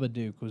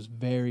Babadook was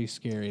very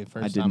scary the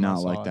first I did time not I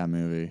saw like it. that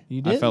movie.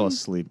 You I fell didn't?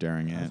 asleep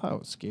during I it. thought it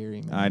was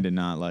scary, man. I did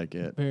not like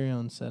it. Very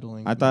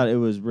unsettling. I thought it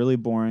was really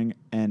boring,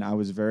 and I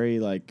was very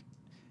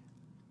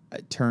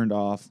turned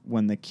off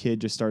when the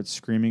kid just starts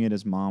screaming at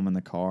his mom in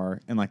the car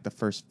in the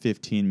first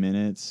 15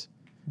 minutes.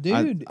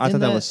 Dude, I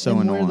thought that was so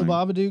where annoying. the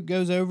Babadook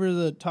goes over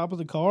the top of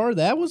the car,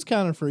 that was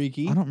kind of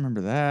freaky. I don't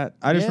remember that.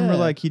 I just remember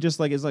Yeah. he just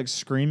is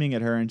screaming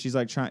at her, and she's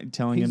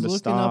telling He's him to looking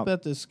stop. up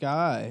at the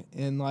sky,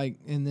 and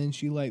then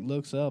she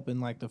looks up,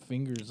 and the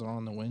fingers are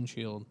on the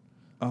windshield.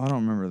 Oh, I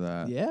don't remember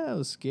that. Yeah, it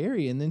was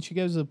scary. And then she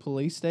goes to the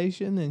police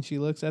station, and she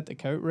looks at the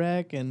coat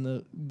rack, and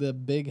the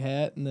big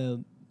hat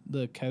and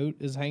the coat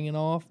is hanging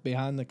off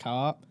behind the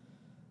cop,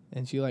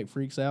 and she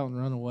freaks out and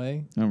run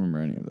away. I don't remember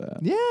any of that.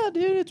 Yeah,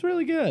 dude, it's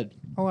really good.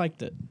 I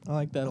liked it. I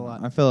liked that a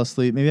lot. I fell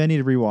asleep. Maybe I need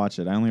to rewatch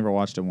it. I only ever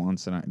watched it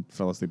once, and I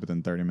fell asleep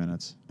within 30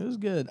 minutes. It was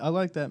good. I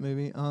like that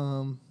movie. I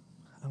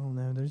don't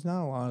know. There's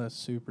not a lot of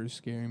super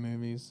scary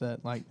movies that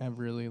have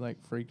really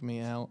freaked me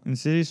out.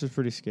 Insidious was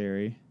pretty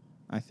scary,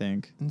 I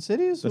think.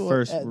 Insidious The was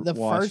first the first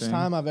watching.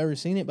 time I've ever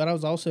seen it, but I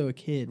was also a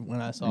kid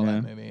when I saw Yeah.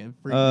 that movie. It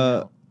freaked me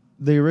out.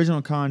 The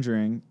original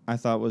Conjuring, I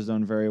thought, was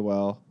done very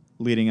well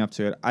leading up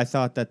to it. I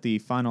thought that the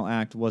final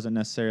act wasn't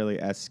necessarily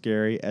as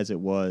scary as it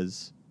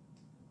was,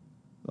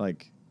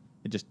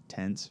 it just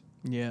tense.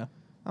 Yeah.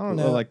 I don't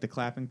know. The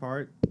clapping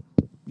part.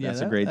 Yeah,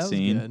 That's a great that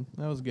scene. Was good.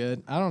 That was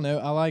good. I don't know.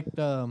 I liked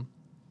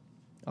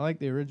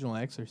the original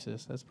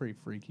Exorcist. That's pretty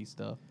freaky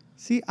stuff.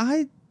 See,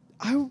 I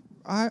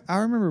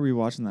remember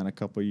rewatching that a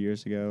couple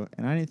years ago,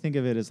 and I didn't think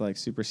of it as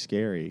super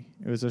scary.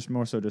 It was just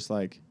more so just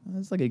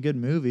it's a good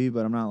movie,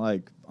 but I'm not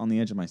on the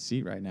edge of my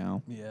seat right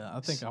now. Yeah, I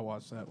think I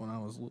watched that when I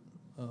was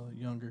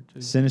younger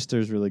too.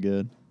 Sinister's really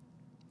good.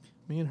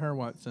 Me and her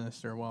watched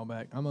Sinister a while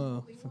back. We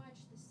watched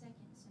the second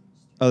Sinister.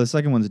 Oh, the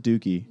second one's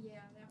Dookie. Yeah,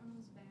 that one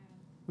was bad.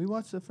 We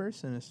watched the first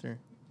Sinister.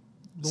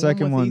 The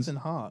Second one with one's- Ethan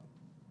Hawke.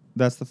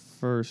 That's the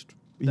first.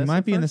 He That's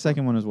might the be in the first one.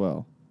 second one as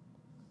well.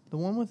 The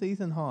one with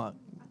Ethan Hawke.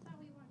 I thought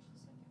we watched the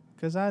second one.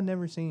 Because I had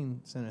never seen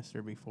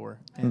Sinister before,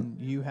 and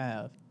you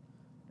have.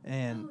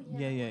 And Oh,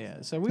 yeah.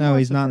 yeah. So we No, watched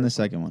he's not in the first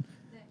one. second one.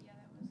 That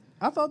was.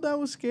 I thought that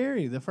was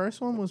scary. The first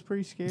one was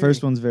pretty scary.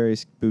 First one's very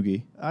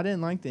spooky. I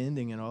didn't like the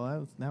ending at all.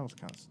 That was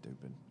kind of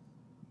stupid.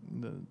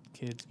 The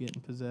kids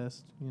getting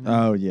possessed.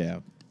 Oh yeah,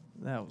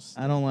 That was.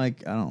 I don't like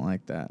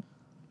that.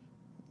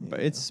 But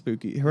Yeah. it's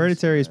spooky.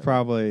 Hereditary is bad.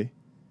 probably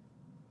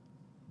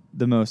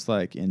the most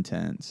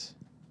intense.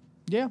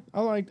 Yeah,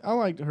 I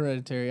liked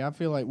Hereditary. I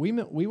feel like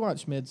we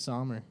watched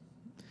Midsummer.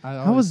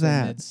 How was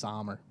that?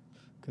 Midsummer,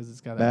 because it's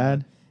got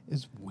Bad?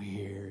 It's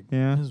weird.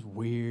 Yeah. It's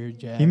weird.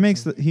 Jackson. He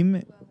makes the Well with me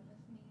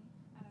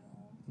at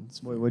all.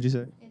 It's Wait, what'd you say?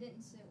 It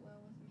didn't sit well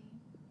with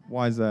me.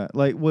 Why is that?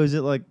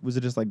 Was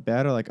it just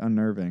bad or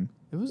unnerving?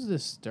 It was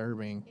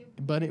disturbing,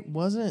 but it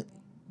wasn't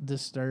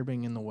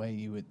disturbing in the way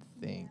you would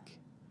think.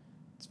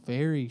 It's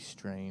very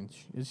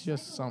strange. It's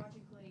just some.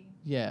 Psychologically,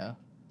 Yeah.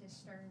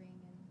 disturbing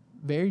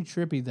and Very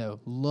trippy though.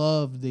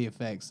 Loved the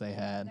effects they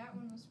had. that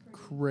one was pretty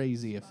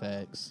Crazy spot on.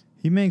 effects.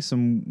 He makes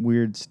some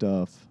weird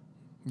stuff.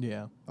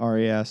 Yeah.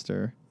 Ari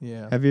Aster.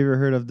 Yeah. Have you ever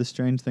heard of The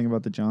Strange Thing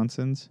About the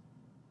Johnsons?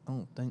 I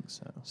don't think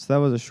so. So that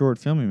was a short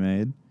film he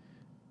made.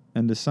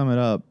 And to sum it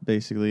up,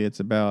 basically, it's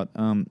about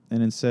an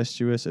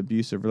incestuous,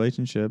 abusive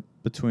relationship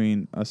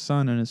between a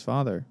son and his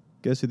father.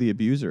 Guess who the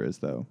abuser is,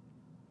 though?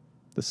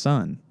 The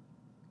son,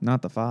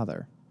 not the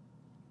father.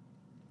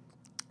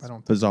 I don't.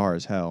 Think, Bizarre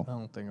as hell. I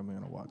don't think I'm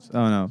gonna watch that.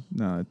 Oh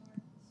no,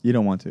 you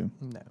don't want to.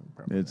 No,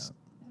 probably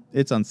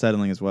It's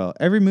unsettling as well.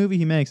 Every movie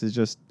he makes is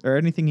just, or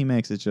anything he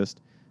makes is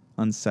just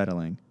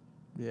unsettling.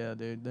 not. Yeah,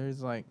 dude.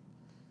 There's like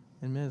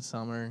in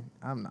Midsummer.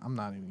 I'm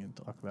not even gonna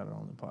talk about it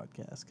on the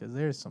podcast because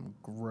there's some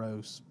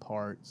gross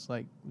parts,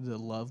 like the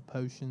love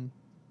potion.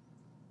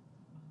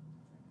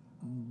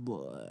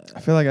 But I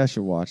feel like I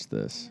should watch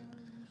this.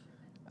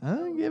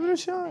 give it a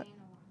shot.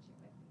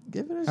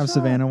 Give it a shot. Have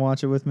Savannah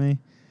watch it with me.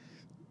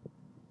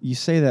 You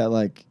say that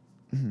like,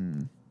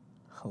 Hilarious.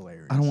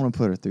 I don't want to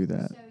put her through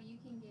that. So you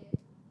can get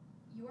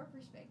your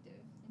perspective,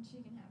 and she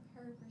can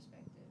have her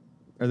perspective.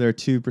 Are there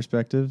two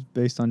perspectives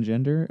based on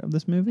gender of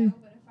this movie? No,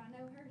 but if I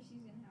know her, she's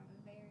gonna have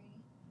a very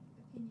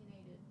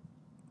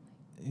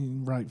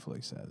opinionated.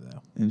 Rightfully so,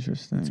 though.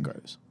 Interesting. It's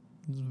gross.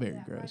 It's very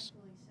Yeah, gross.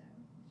 rightfully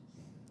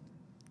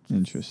so.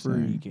 Interesting.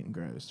 Freaking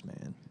gross,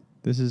 man.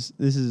 This is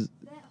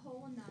That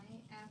whole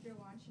night after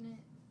watching it,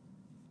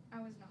 I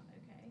was not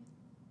okay.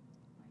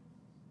 Like,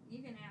 you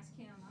can ask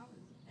him. I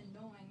was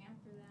annoying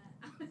after that.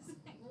 I was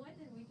like, what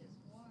did we just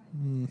watch?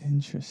 I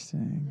interesting.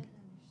 didn't understand.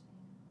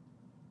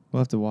 We'll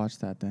have to watch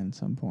that then at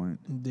some point.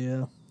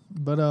 Yeah.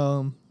 But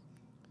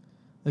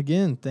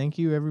again, thank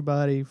you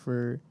everybody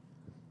for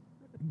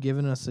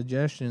giving us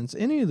suggestions.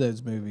 Any of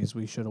those movies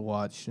we should have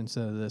watched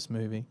instead of this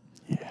movie.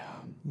 Yeah.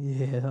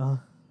 Yeah.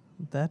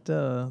 That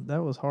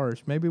was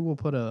harsh. Maybe we'll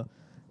put a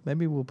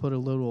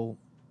little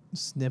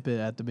snippet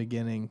at the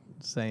beginning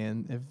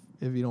saying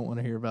if you don't want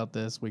to hear about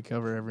this, we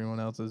cover everyone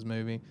else's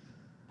movie.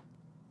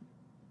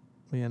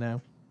 You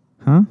know.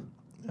 Huh?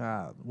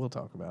 We'll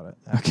talk about it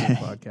after Okay. the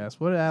podcast.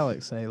 What did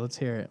Alex say? Let's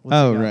hear it. What's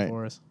Oh, he got right.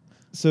 for us?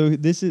 So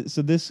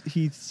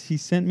he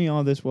sent me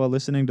all this while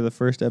listening to the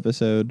first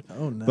episode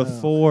Oh no.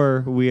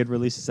 before we had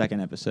released the second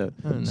episode.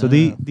 Oh, So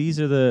no. these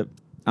are the.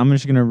 I'm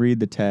just gonna read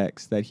the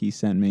text that he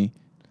sent me.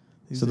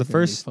 These So are the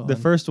gonna be the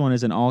fun. first one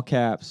is in all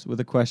caps with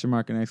a question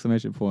mark and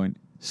exclamation point.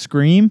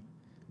 Scream!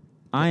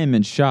 I am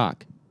in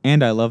shock,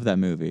 and I love that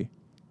movie.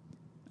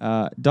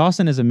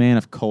 Dawson is a man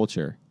of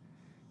culture.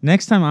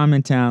 Next time I'm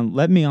in town,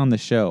 let me on the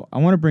show. I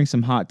want to bring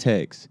some hot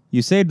takes.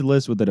 You saved the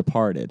list with The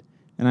Departed.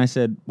 And I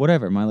said,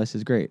 whatever, my list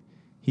is great.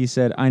 He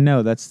said, I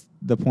know, that's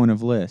the point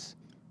of lists.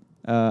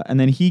 And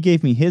then he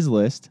gave me his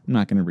list. I'm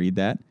not going to read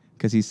that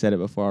because he said it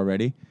before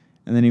already.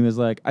 And then he was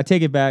like, I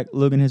take it back.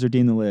 Logan has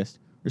redeemed the list.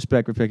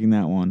 Respect for picking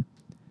that one.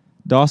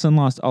 Dawson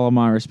lost all of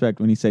my respect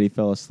when he said he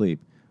fell asleep.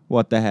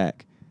 What the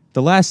heck?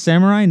 The Last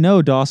Samurai?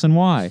 No, Dawson,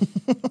 why?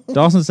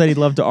 Dawson said he'd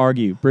love to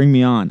argue. Bring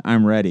me on.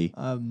 I'm ready.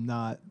 I'm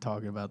not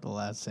talking about The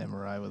Last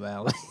Samurai with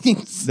Alex.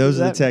 Those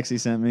are the That- texts he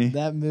sent me.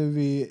 That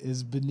movie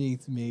is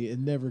beneath me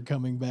and never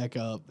coming back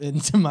up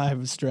into my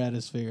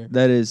stratosphere.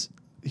 That is,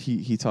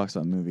 he talks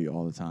about movie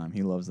all the time.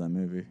 He loves that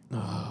movie.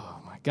 Oh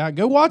my God.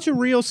 Go watch a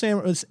real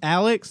samurai.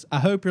 Alex, I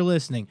hope you're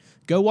listening.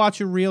 Go watch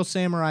a real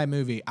samurai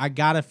movie. I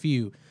got a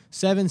few.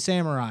 Seven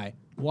Samurai.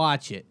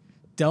 Watch it.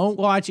 Don't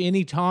watch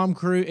any Tom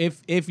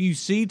Cruise. If you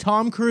see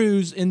Tom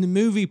Cruise in the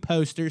movie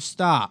poster,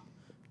 stop.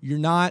 You're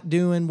not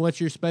doing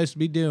what you're supposed to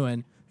be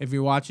doing if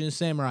you're watching a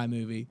samurai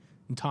movie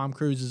and Tom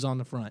Cruise is on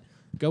the front.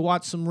 Go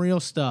watch some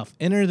real stuff.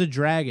 Enter the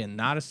Dragon,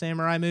 not a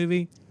samurai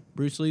movie.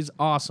 Bruce Lee's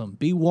awesome.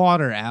 Be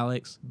water,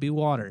 Alex. Be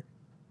water.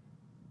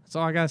 That's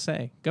all I gotta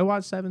say. Go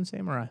watch Seven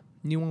Samurai.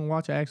 You want to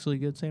watch an actually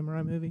good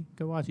samurai movie?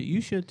 Go watch it. You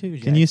should too,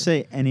 Can you Jackson.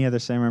 say any other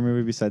samurai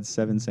movie besides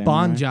Seven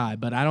Samurai? Banjai,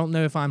 but I don't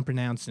know if I'm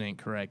pronouncing it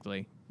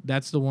correctly.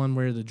 That's the one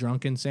where the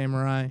drunken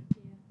samurai.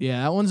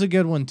 Yeah, that one's a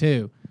good one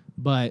too,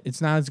 but it's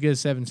not as good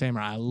as Seven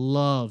Samurai. I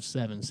love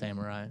Seven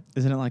Samurai.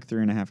 Isn't it like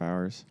 3.5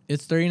 hours?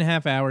 It's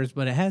 3.5 hours,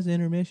 but it has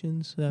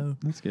intermissions, so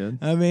That's good.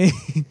 I mean,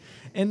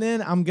 and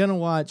then I'm gonna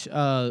watch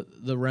the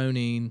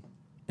Ronin,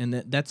 and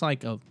that's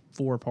like a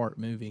 4-part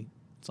movie.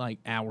 It's like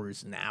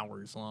hours and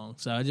hours long,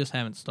 so I just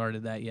haven't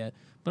started that yet.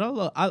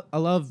 But I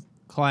love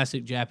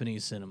classic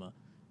Japanese cinema.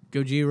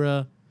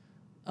 Gojira.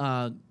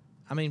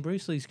 I mean,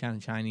 Bruce Lee's kind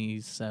of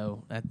Chinese,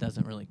 so that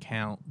doesn't really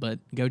count. But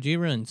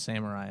Gojira and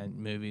samurai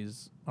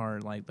movies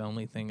are like the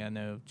only thing I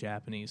know of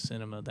Japanese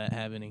cinema that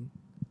have any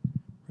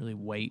really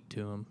weight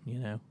to them, you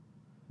know.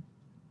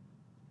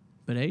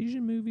 But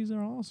Asian movies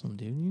are awesome,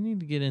 dude. You need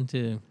to get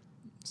into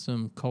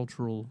some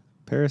cultural,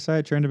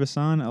 Parasite, Train to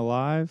Busan,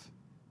 Alive.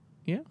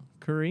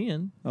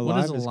 Korean.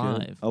 Alive What is is Alive?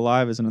 good.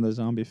 Alive is another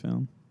zombie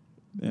film.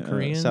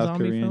 Korean South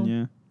zombie Korean, film?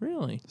 yeah.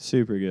 Really?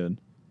 Super good.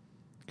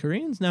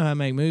 Koreans know how to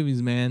make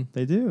movies, man.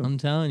 They do. I'm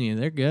telling you,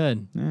 they're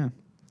good. Yeah.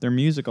 Their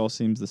music all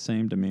seems the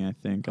same to me, I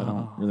think. I don't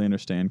Oh. really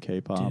understand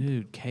K-pop.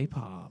 Dude,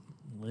 K-pop.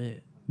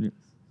 Lit.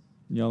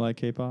 Y'all like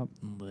K-pop?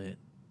 Lit.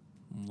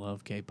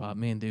 Love K-pop.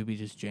 Me and Doobie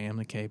just jam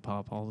the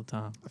K-pop all the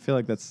time. I feel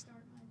like that's,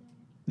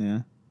 yeah.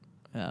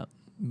 Yeah.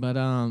 But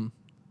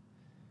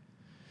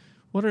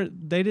what are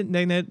they didn't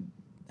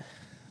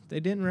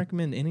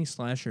recommend any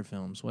slasher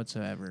films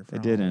whatsoever for They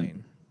didn't.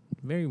 Halloween.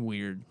 Very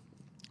weird.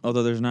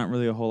 Although there's not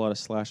really a whole lot of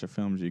slasher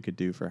films you could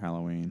do for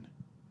Halloween.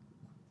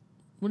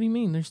 What do you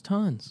mean? There's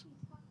tons.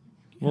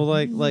 Well, what do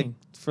like you like mean?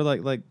 for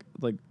like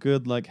like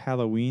good like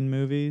Halloween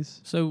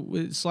movies. So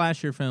with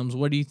slasher films,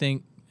 what do you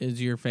think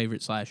is your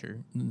favorite slasher?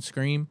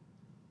 Scream?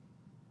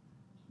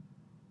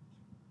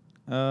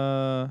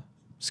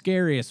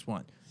 Scariest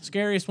one.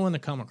 Scariest one to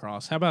come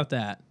across. How about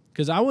that?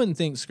 Because I wouldn't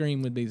think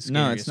Scream would be the scariest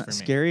no, it's not for me.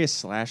 scariest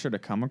slasher to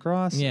come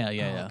across. Yeah.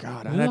 Oh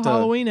God, This is a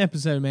Halloween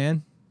episode,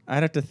 man.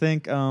 I'd have to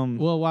think.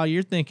 Well, while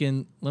you're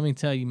thinking, let me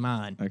tell you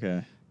mine.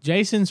 Okay.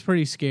 Jason's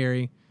pretty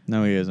scary,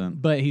 No, he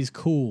isn't. but he's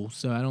cool,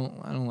 so I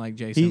don't like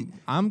Jason.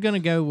 I'm gonna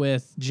go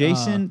with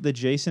Jason, the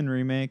Jason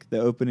remake, the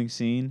opening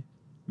scene,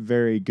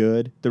 very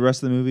good. The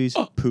rest of the movies,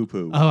 poo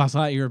poo. Oh, I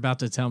thought you were about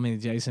to tell me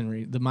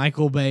the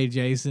Michael Bay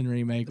Jason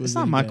remake was. It's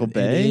not really Michael good.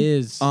 Bay. It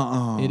is.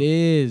 It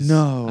is.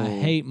 No. I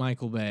hate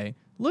Michael Bay.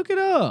 Look it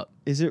up.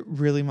 Is it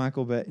really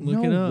Michael Bay? Look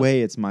no it up.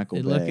 way, it's Michael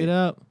Bay. Look it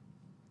up.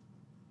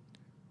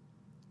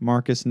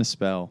 Marcus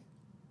Nispel.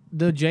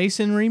 The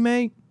Jason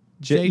remake.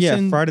 Yeah,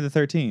 Jason- Friday the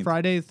 13th.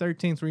 Friday the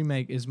 13th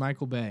remake is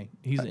Michael Bay.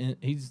 He's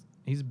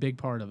a big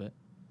part of it.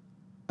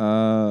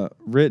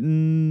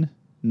 Written,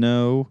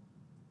 no.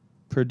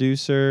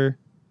 Producer.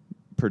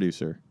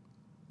 There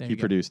He you go.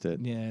 produced it.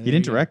 Yeah, there He you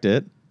didn't go. direct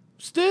it.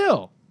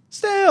 Still,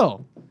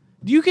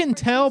 you can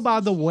tell by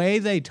the way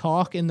they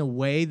talk and the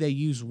way they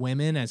use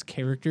women as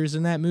characters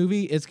in that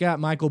movie. It's got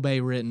Michael Bay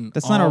written.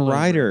 That's not a all over it.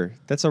 writer.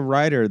 That's a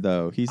writer,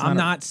 though. He's I'm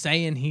not. not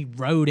saying he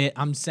wrote it.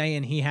 I'm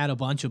saying he had a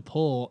bunch of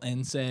pull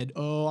and said,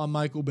 "Oh, I'm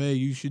Michael Bay.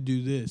 You should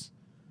do this."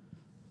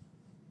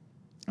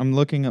 I'm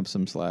looking up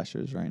some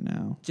slashers right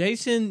now.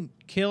 Jason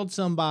killed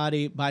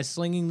somebody by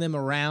slinging them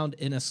around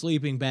in a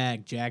sleeping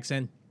bag.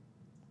 Jackson,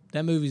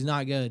 that movie's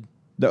not good.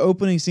 The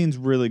opening scene's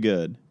really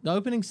good. The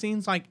opening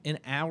scene's like an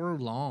hour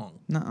long.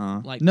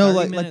 Nuh-uh. Like no, 30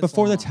 like minutes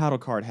before the long. title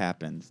card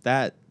happens.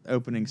 That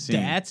opening scene.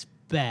 That's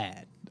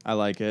bad. I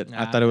like it. Nah,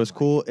 I I thought it was didn't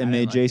cool. like it. It I made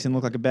didn't like Jason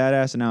look like a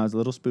badass, and now I was a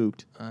little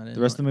spooked. The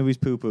rest of the movie's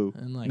poo-poo.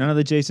 didn't like None it. of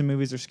the Jason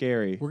movies are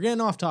scary. We're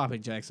getting off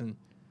topic, Jackson.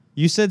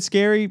 You said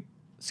scary?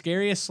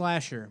 Scariest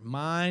slasher.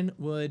 Mine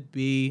would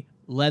be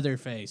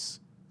Leatherface.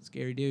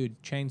 Scary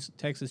dude.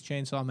 Texas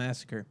Chainsaw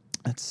Massacre.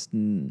 That's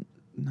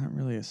not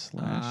really a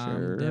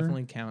slasher. I'm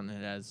definitely counting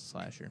it as a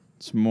slasher.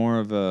 It's more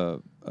of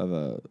a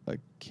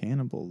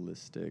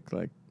cannibalistic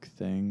like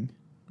thing.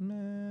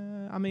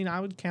 I mean, I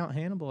would count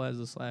Hannibal as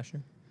a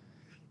slasher.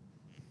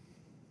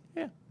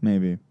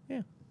 Maybe.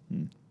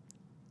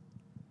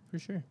 For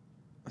sure.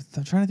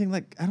 I'm trying to think.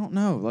 Like I don't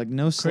know. Like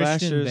no Christian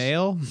slashers.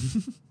 Bale.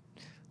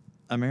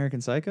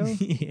 American Psycho.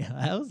 Yeah,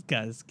 that was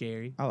kind of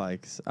scary. I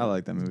like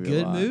that movie.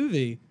 Good a lot.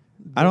 movie.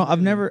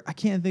 I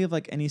can't think of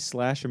like any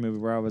slasher movie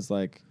where I was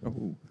like,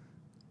 oh,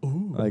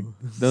 Ooh, like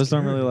those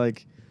don't really scary.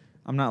 like.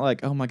 I'm not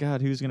like, oh my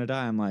god, who's gonna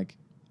die? I'm like,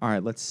 all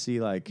right, let's see.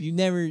 Like, You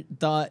never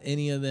thought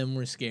any of them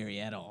were scary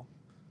at all,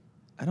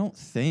 I don't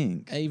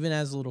think. even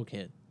as a little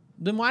kid.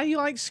 Then why do you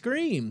like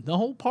Scream? The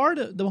whole point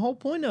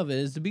of it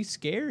is to be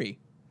scary.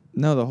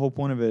 No, the whole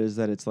point of it is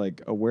that it's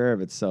like aware of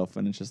itself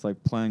and it's just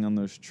like playing on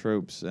those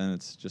tropes and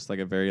it's just like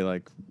a very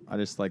like I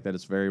just like that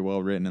it's very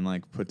well written and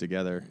like put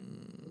together.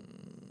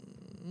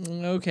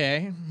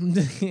 Okay.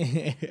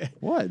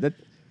 What? That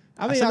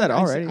I said that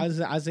already.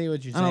 I see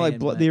what you're I don't saying.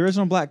 know, like the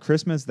original Black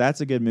Christmas.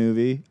 That's a good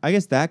movie. I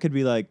guess that could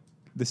be like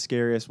the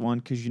scariest one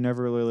because you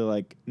never really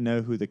like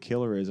know who the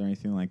killer is or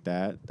anything like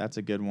that. That's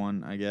a good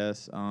one, I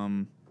guess.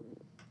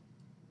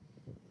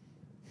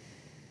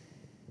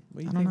 What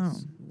do you I don't know.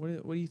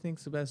 What do you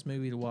think's the best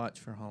movie to watch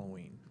for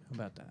Halloween? How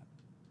about that?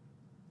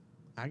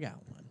 I got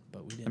one,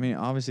 but we didn't. I mean,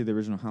 obviously the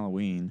original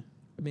Halloween.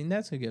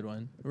 That's a good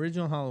one.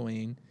 Original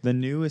Halloween. The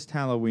newest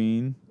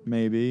Halloween,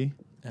 maybe.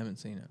 Haven't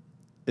seen it.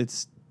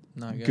 It's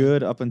Not good.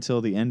 good up until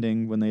the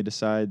ending when they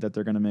decide that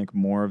they're going to make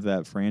more of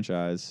that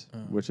franchise,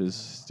 which is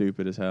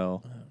stupid as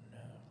hell.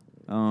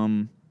 Oh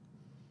no.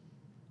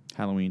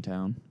 Halloween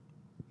Town.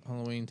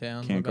 Halloween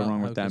Town. Can't What go about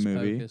wrong with that Hocus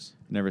movie. Pocus?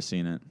 Never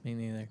seen it. Me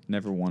neither.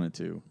 Never wanted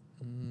to.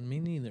 Me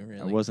neither.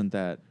 Really. I wasn't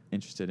that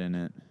interested in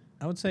it.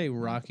 I would say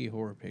Rocky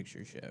Horror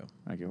Picture Show.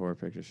 Like a horror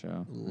picture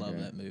show. Love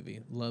Okay. that movie.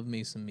 Love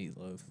me some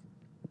Meatloaf.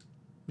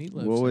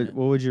 Meatloaf.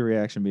 What would your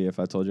reaction be if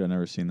I told you I'd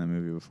never seen that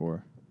movie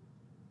before?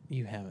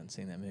 You haven't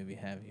seen that movie,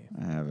 have you?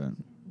 I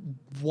haven't.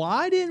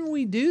 Why didn't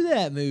we do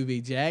that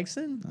movie,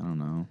 Jackson? I don't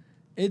know.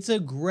 It's a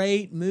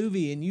great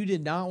movie, and you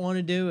did not want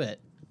to do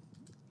it.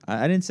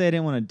 I didn't say I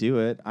didn't want to do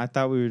it. I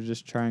thought we would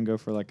just try and go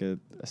for like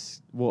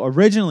well,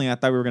 originally I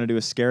thought we were going to do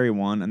a scary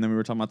one, and then we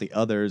were talking about the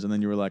others, and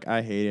then you were like,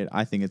 I hate it.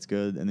 I think it's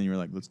good. And then you were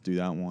like, let's do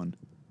that one.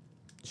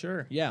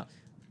 Sure, yeah.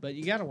 But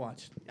you got to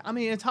watch. I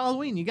mean, it's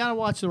Halloween. You got to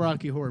watch the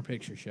Rocky Horror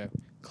Picture Show.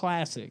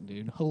 Classic,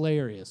 dude.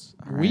 Hilarious.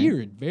 All right.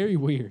 Weird. Very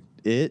weird.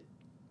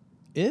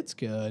 It's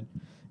good.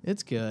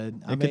 It's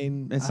good.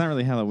 it's not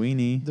really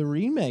Halloween-y. The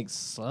remakes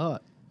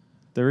suck.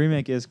 The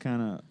remake is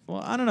kind of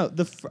I don't know.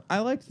 I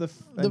liked the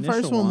The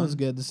first one was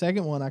good. The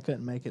second one I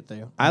couldn't make it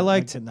through. I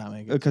liked could not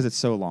make it. because it's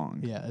so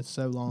long. Yeah, it's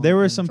so long. There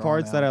were and some drawn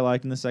parts that out. I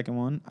liked in the second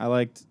one. I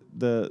liked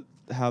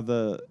how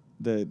the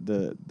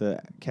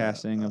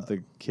casting of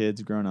the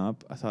kids grown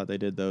up. I thought they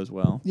did those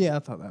well. Yeah, I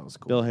thought that was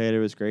cool. Bill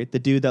Hader was great. The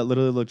dude that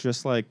literally looked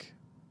just like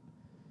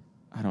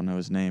I don't know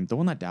his name. The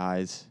one that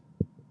dies.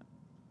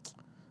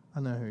 I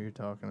know who you're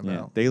talking Yeah,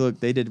 about.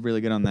 they did really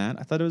good on that.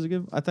 I thought it was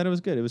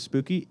good. It was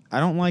spooky. I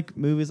don't like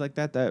movies like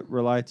that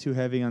rely too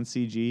heavy on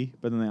CG,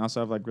 but then they also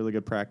have like really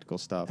good practical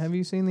stuff. Have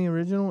you seen the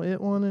original It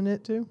 1 and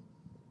It 2?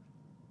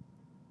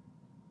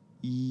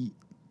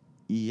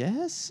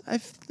 Yes, I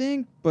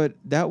think, but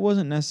that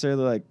wasn't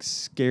necessarily like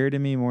scary to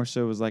me. More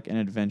so, it was like an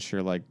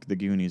adventure, like The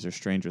Goonies or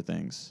Stranger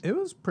Things. It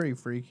was pretty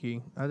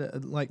freaky.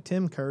 Like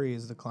Tim Curry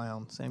is the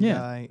clown, same Yeah.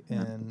 guy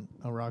in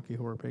a Rocky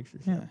Horror Picture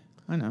Show. Yeah,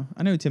 I know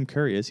who Tim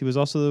Curry is. He was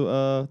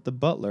also the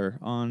butler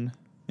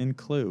in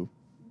Clue.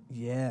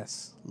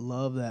 Yes,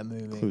 love that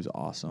movie. Clue's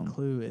awesome.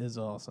 Clue is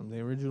awesome. The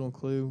original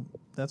Clue.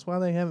 That's why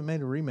they haven't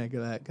made a remake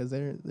of that, because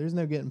there's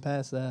no getting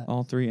past that.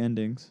 All 3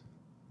 endings.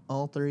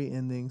 All 3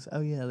 endings.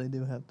 Oh yeah, they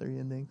do have 3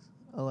 endings.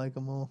 I like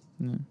them all.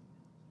 Yeah.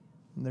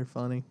 They're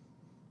funny.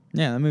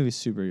 Yeah, that movie's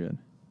super good.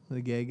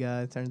 The gay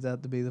guy turns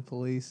out to be the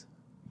police.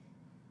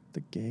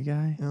 The gay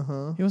guy?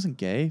 Uh-huh. He wasn't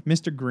gay.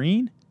 Mr.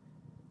 Green?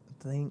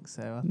 I think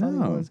so. I thought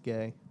No. he was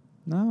gay.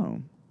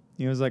 No.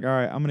 He was like, all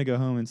right, I'm going to go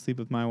home and sleep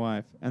with my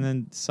wife. And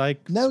then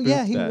Psych. No,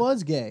 yeah, spoofed he that.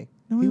 was gay.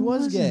 No, he he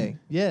was wasn't. gay.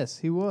 Yes,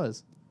 he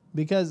was.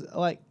 Because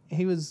like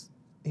he was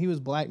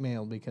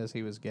blackmailed because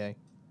he was gay.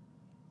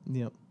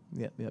 Yep.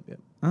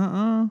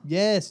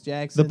 Yes,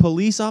 Jackson. The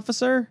police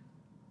officer?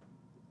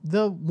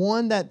 The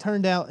one that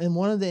turned out in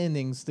one of the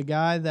endings, the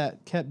guy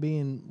that kept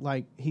being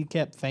like, he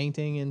kept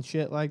fainting and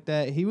shit like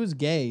that. He was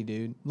gay,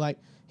 dude. Like,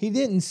 he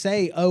didn't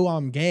say, "Oh,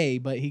 I'm gay,"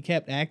 but he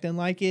kept acting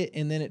like it.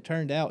 And then it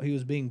turned out he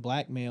was being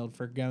blackmailed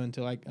for going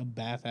to like a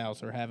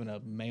bathhouse or having a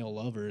male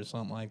lover or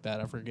something like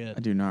that. I forget. I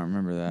do not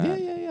remember that.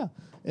 Yeah.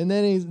 And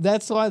then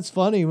that's why it's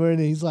funny when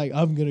he's like,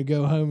 "I'm going to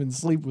go home and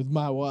sleep with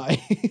my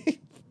wife."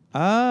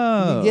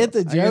 Oh. You get the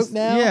I joke guess-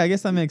 now? Yeah, I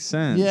guess that makes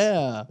sense.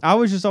 Yeah. I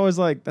was just always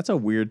like, that's a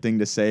weird thing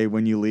to say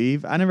when you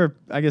leave. I never,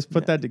 I guess,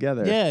 put that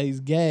together. Yeah, he's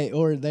gay.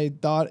 Or they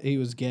thought he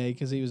was gay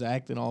because he was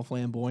acting all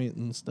flamboyant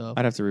and stuff.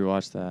 I'd have to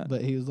rewatch that.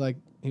 But he was like,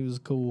 he was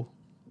cool.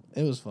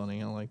 It was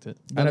funny. I liked it.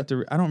 I don't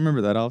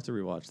remember that. I'll have to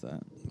rewatch that.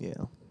 Yeah.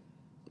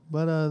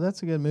 But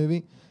that's a good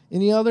movie.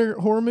 Any other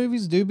horror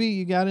movies? Doobie,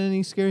 you got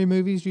any scary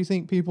movies you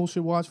think people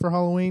should watch for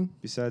Halloween?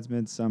 Besides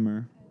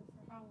Midsummer.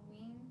 For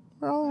Halloween.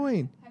 For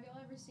Halloween. Have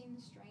y'all ever seen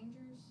The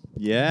Strangers?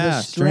 Yeah,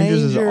 The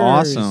Strangers is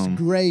awesome.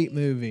 Great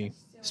movie.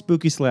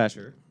 Spooky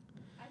slasher.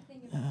 I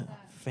think about that.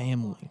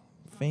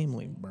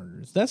 Family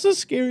Murders. That's a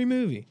scary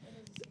movie.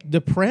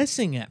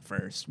 Depressing at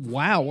first.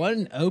 Wow, what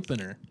an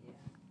opener.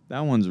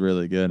 That one's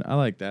really good. I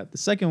like that. The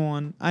second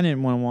one, I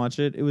didn't want to watch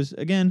it. It was,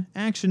 again,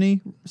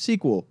 action-y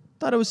sequel.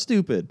 Thought it was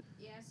stupid.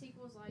 Yeah,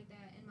 sequels like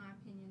that, in my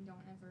opinion, don't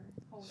ever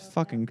hold up.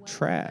 Fucking that well.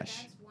 trash.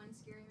 But that's one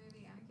scary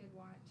movie I could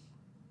watch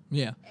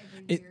Yeah.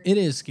 every It- year it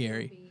is and still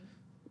scary. be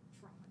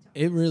traumatized.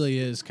 It really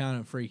is kind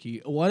of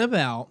freaky. What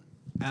about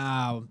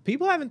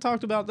people haven't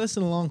talked about this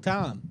in a long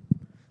time.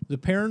 The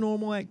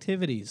Paranormal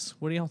Activities.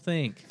 What do y'all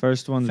think?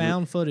 First one's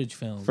Found footage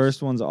films.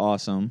 First one's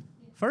awesome.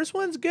 First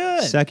one's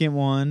good. Second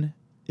one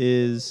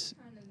is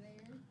Kind of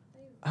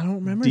there. I don't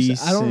remember.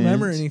 I don't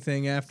remember decent.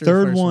 anything after. the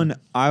third first one.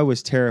 I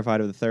was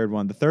terrified of the third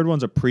one. The third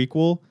one's a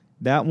prequel.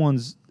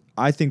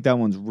 I think that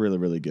one's really,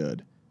 really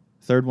good.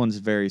 Third one's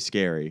very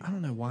scary. I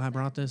don't know why I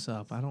brought this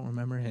up. I don't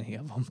remember any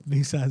of them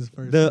besides the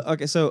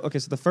first. So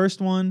the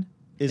first one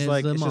is Is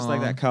like the it's just like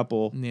mom. that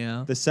couple. one.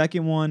 Yeah. The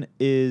second one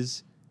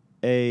is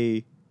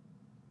a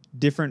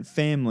different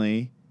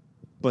family,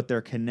 but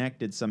they're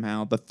connected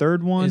somehow. The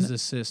third one Is the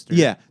sister.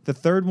 Yeah, the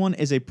third one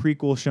is a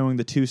prequel showing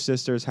the two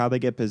sisters how they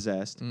get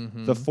possessed.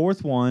 Mhm. The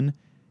fourth one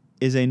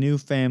is a new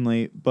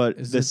family, but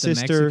Is the it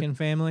sister. the Mexican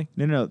family?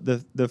 No.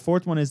 The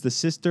fourth one is the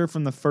sister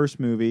from the first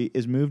movie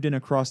is moved in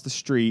across the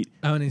street.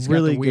 Oh, and he's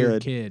Really got the weird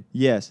good. kid.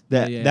 Yes,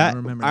 Yeah, I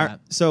remember that.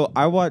 So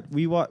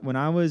we watched when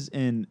I was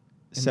in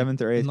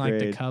seventh or eighth in like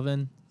grade. the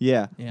coven.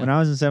 Yeah. Yeah. When I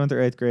was in 7th or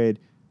 8th grade,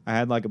 I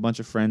had like a bunch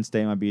of friends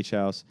stay at my beach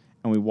house,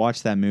 and we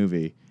watched that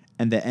movie.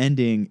 And the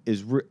ending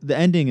is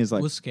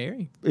like Was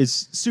scary. is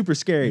super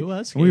scary. It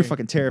was And we were scary.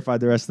 fucking terrified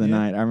the rest of the Yeah.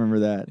 night. I remember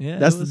that. Yeah,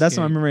 that's it was that's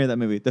my scary. memory of that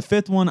movie. The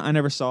fifth one I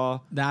never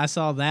saw. I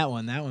saw that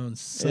one. That one Is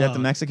sucked. that the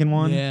Mexican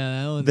one?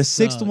 Yeah, that one. The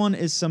sixth sucked. one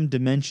is some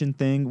dimension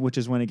thing, which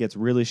is when it gets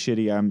really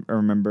shitty. I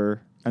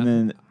remember. And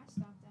then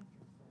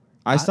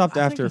I stopped I stopped after 4. I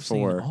think after I've seen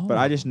 4, all but of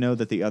I just know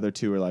that the other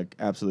 2 are like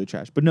absolute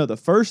trash. But no, the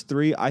first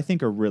 3 I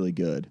think are really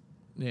good.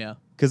 Yeah.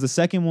 Because the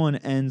second one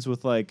ends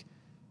with like,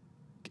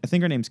 I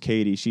think her name's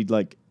Katie. She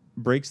like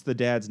breaks the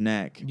dad's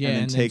neck Yeah, and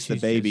then and then takes the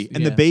she's baby. just-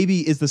 And the yeah.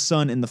 baby is the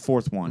son in the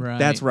fourth one. Right,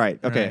 That's right.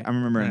 Okay, right, I'm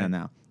remembering right. that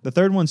now. The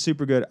third one's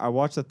super good. I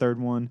watched the third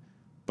one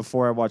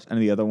before I watched any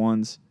of the other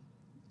ones,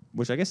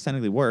 which I guess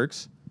technically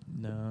works.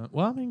 No.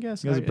 Well, I mean,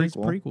 guess It was a it's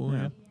prequel. prequel. Yeah.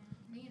 Yeah.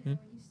 Yeah, me and Noah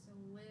used to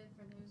live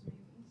for those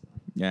movies.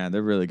 Like, Yeah,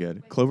 they're really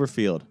good.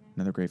 Cloverfield,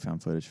 another great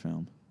found footage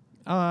film.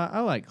 I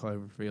like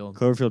Cloverfield.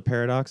 Cloverfield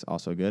Paradox,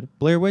 also good.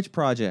 Blair Witch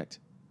Project,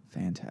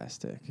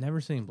 fantastic. Never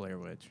seen Blair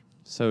Witch.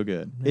 So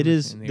good. Never It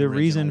is seen the the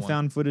reason original one.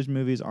 found footage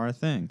movies are a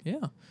thing.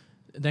 Yeah.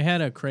 They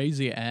had a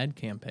crazy ad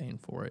campaign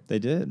for it. They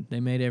did. They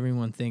made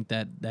everyone think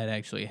that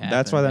actually happened.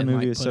 That's why that and,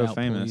 movie like, is put so out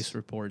famous. Police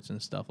reports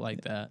and stuff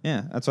like that.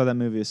 Yeah, that's why that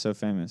movie is so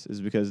famous,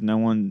 is because no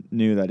one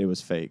knew that it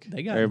was fake.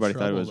 They got in Everybody thought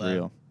it trouble, was though.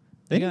 real.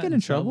 They didn't got get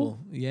in trouble.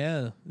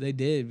 Yeah, they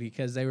did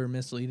because they were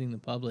misleading the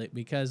public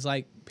because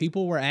like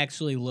people were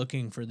actually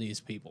looking for these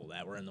people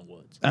that were in the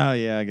woods. Oh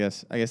yeah, I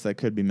guess that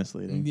could be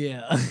misleading.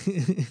 Yeah.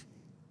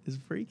 It's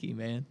freaky,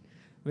 man.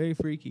 Very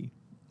freaky.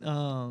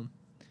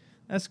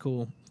 That's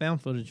cool.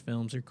 Found footage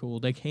films are cool.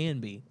 They can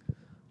be.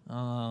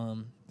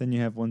 Then you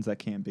have ones that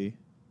can't be.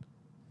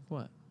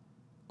 What?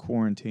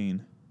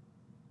 Quarantine,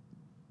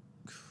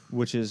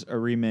 which is a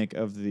remake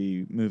of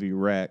the movie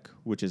Wreck,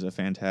 which is a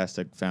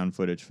fantastic found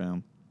footage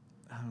film.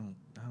 I don't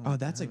Oh,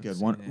 that's I a haven't good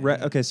seen one.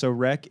 it. Okay, so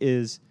Wreck's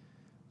Is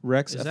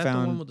a that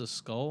found the one with the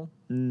skull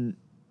the on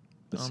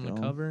skull?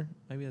 the cover?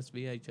 Maybe that's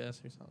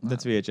VHS or something.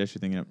 That's VHS you're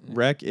thinking of. Yeah.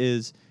 Wreck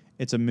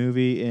it's a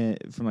movie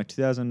from like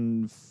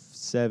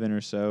 2007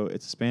 or so.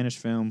 It's a Spanish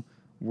film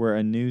where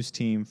a news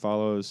team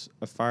follows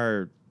a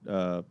fire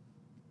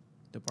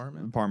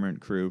Department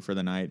crew for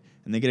the night,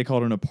 and they get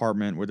called to an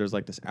apartment where there's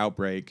like this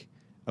outbreak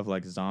of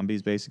like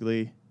zombies,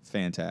 basically.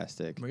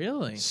 Fantastic.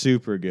 Really?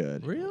 Super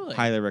good. Really?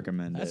 Highly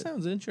recommend That it.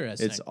 sounds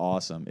interesting. It's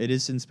awesome. It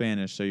is in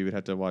Spanish, so you would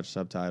have to watch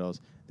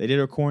subtitles. They did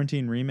a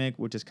Quarantine remake,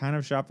 which is kind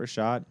of shot for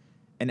shot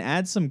and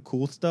adds some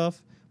cool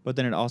stuff, but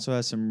then it also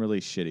has some really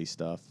shitty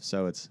stuff.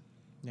 So it's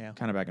yeah.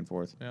 kind of back and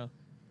forth. Yeah.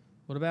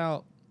 What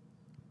about?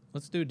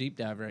 Let's do a deep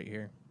dive right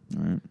here.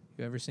 All right.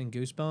 You ever seen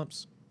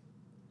Goosebumps?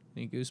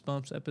 Any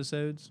Goosebumps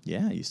episodes?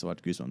 Yeah, I used to watch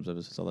Goosebumps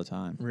episodes all the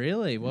time.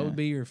 Really? What Yeah. would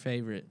be your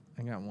favorite?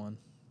 I got one.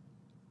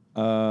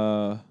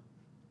 Oh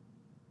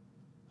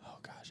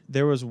gosh,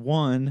 there was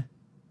one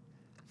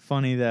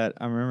funny that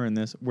I'm remembering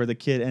this where the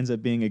kid ends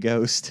up being a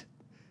ghost.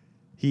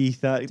 He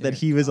thought that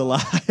he was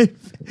alive,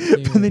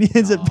 but then he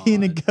ends up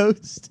being a God.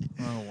 ghost.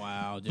 Oh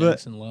wow, But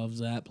Jackson loves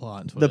that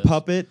plot twist. The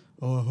puppet,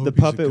 Oh, I hope the he's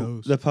a puppet,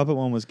 ghost. the puppet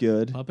one was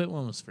good. Puppet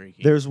one was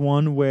freaky. There's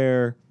one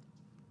where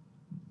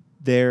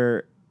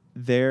they're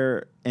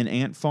an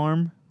ant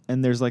farm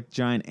and there's like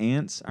giant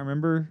ants. I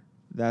remember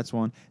that's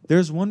one.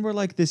 There's one where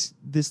like this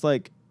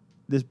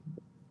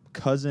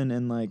cousin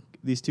and like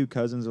these two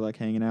cousins are like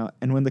hanging out,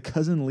 and when the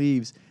cousin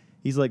leaves,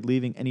 he's like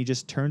leaving and he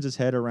just turns his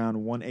head around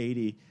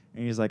 180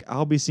 and he's like,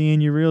 "I'll be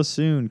seeing you real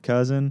soon,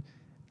 cousin."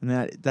 And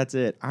that's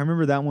it. I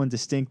remember that one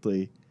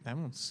distinctly. That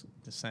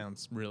this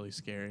sounds really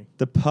scary.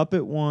 The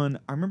puppet one,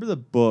 I remember the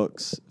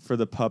books for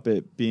the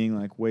puppet being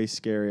like way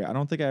scary. I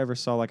don't think I ever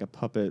saw like a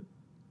puppet.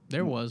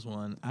 There was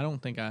one. I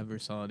don't think I ever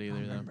saw it either.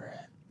 I though. remember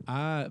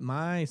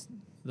it.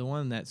 The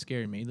one that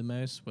scared me the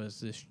most was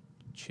this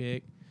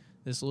chick,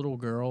 this little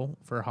girl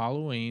for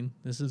Halloween.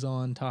 This is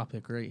on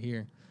topic right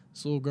here.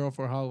 This little girl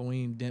for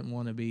Halloween didn't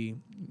want to be.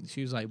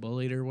 She was like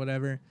bullied or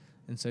whatever,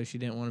 and so she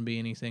didn't want to be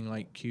anything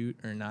like cute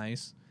or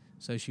nice.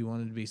 So she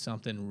wanted to be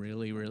something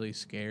really, really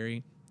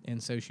scary.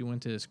 And so she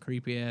went to this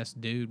creepy ass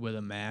dude with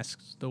a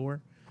mask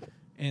store.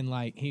 And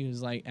like he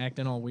was like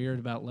acting all weird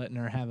about letting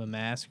her have a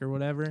mask or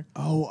whatever.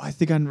 Oh, I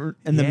think and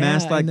the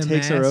mask like and the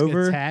takes her mask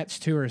over.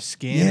 attached to her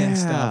skin and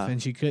stuff, Yeah.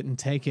 and she couldn't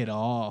take it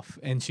off.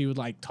 And she would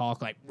like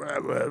talk like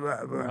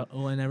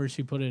whenever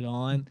she put it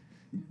on.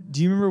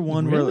 Do you remember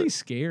one really where?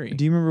 scary.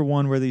 Do you remember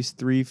one where these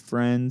three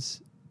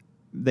friends,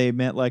 they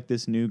met like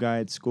this new guy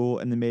at school,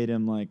 and they made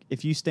him like,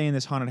 if you stay in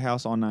this haunted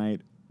house all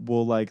night,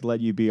 we'll like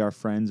let you be our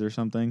friends or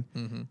something.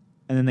 Mm-hmm.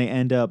 And then they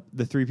end up,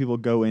 the three people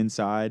go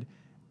inside,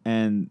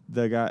 and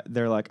the guy,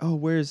 they're like, "Oh,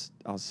 where's?"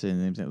 I'll say the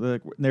names.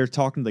 They're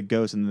talking to the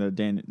ghost, and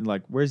they're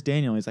like, "Where's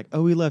Daniel?" He's like,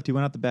 "Oh, he left. He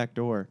went out the back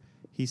door."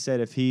 He said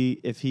if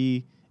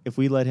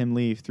we let him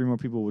leave, 3 more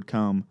people would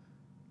come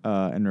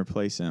and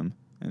replace him.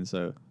 And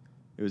so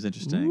it was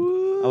interesting.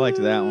 I liked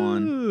that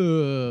one.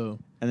 Ooh.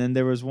 And then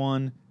there was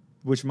one,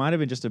 which might have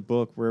been just a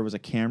book, where it was a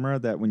camera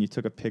that when you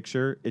took a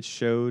picture, it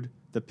showed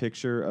the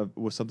picture of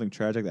was something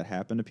tragic that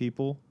happened to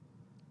people.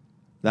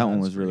 That one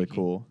That's was really freaky.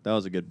 cool. That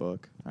was a good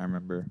book. I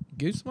remember.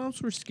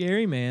 Goosebumps were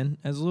scary, man.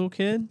 As a little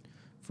kid,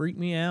 freaked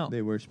me out.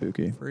 They were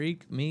spooky.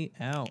 Freak me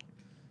out.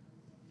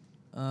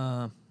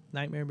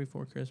 Nightmare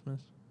Before Christmas.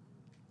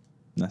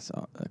 That's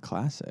a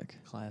classic.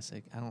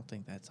 Classic. I don't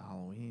think that's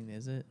Halloween,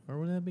 is it? Or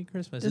would that be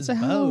Christmas? It's a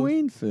both.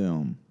 Halloween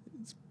film.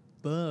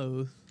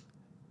 Both.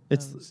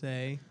 It's. I would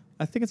say.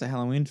 I think it's a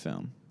Halloween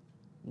film.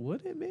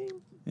 Would it be?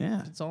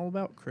 Yeah. It's all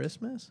about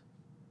Christmas?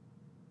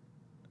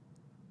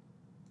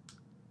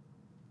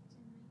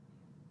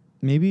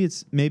 Maybe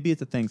it's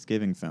a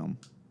Thanksgiving film.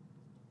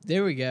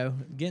 There we go.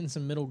 Getting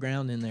some middle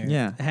ground in there.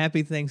 Yeah.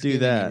 Happy Thanksgiving,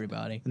 that.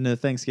 everybody. No,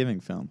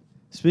 Thanksgiving film.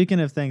 Speaking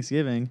of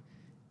Thanksgiving,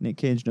 Nick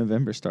Cage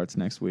November starts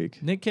next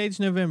week. Nick Cage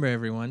November,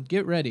 everyone.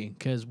 Get ready,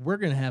 because we're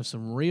going to have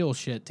some real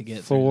shit to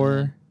get through.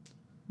 4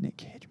 Nick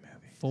Cage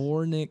movies.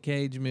 4 Nick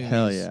Cage movies.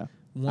 Hell yeah.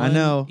 One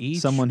know each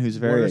someone who's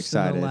very worse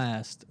than the excited.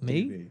 last.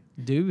 Me?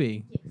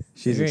 Doobie. Yes.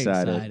 She's Very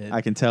excited. excited.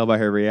 I can tell by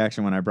her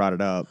reaction when I brought it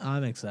up.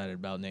 I'm excited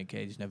about Nick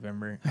Cage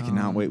November. I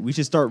cannot wait. We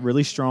should start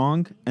really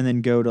strong and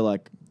then go to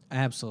like,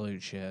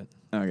 Absolute shit.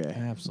 okay,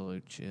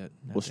 Absolute shit.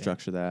 we'll Okay.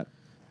 structure that.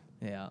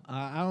 Yeah,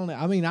 I don't.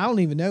 I mean, I don't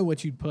even know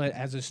what you'd put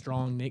as a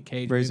strong Nick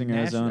Cage. Raising movie.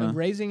 Arizona.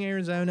 Raising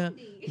Arizona,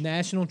 Mandy.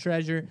 National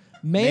Treasure,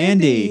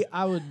 Mandy.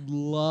 I would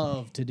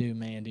love to do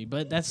Mandy,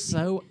 but that's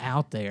so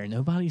out there.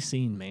 Nobody's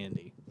seen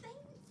Mandy.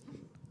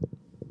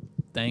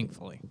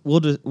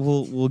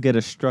 we'll get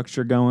a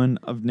structure going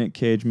of Nick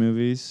Cage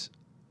movies.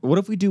 What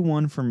if we do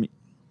one from?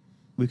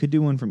 We could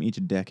do one from each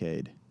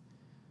decade.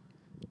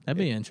 That'd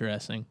be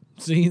interesting.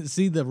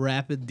 See the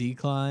rapid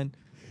decline.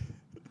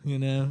 You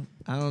know,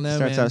 I don't know.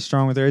 Starts man. out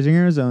strong with Raising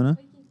Arizona.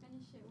 We can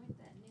finish it with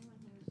that new one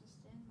he was just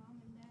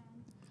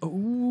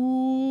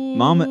in,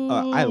 Mom and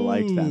Dad. Ooh, I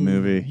liked that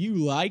movie. You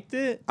liked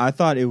it? I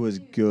thought it was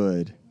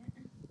good.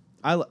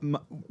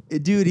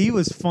 Dude, he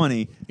was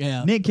funny.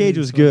 Yeah. Nick Cage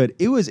was good.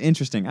 It was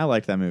interesting. I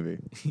liked that movie.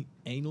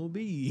 Anal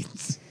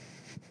beads.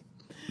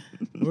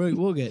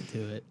 We'll get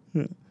to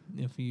it.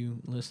 If you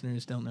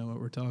listeners don't know what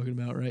we're talking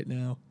about right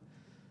now.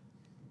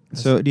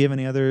 So, do you have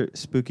any other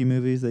spooky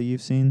movies that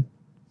you've seen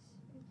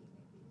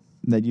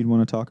that you'd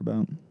want to talk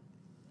about? I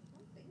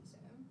don't think so.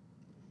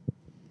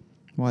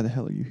 Why the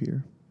hell are you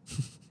here?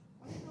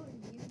 Why the hell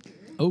are you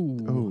here? Oh,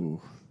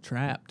 Oh.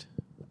 trapped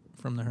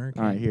from the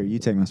hurricane. All right, here, you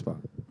take my spot.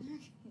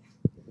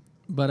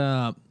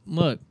 But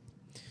look,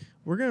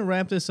 we're gonna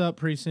wrap this up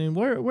pretty soon.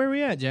 Where are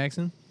we at,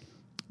 Jackson?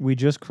 We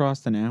just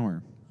crossed an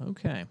hour.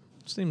 Okay,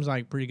 seems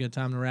like a pretty good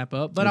time to wrap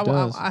up. But It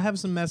does. I have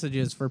some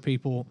messages for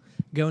people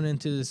going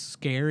into the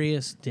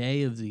scariest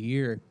day of the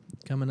year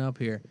coming up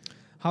here,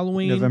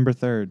 Halloween. November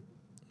 3rd.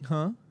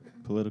 Huh?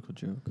 Political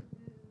joke.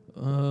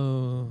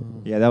 Oh.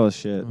 Yeah, that was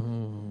shit.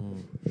 Oh.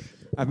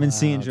 I've been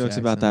seeing Wow, jokes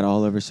about Jackson. that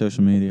all over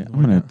social media. I'm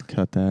We're going to not- have to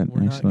cut that,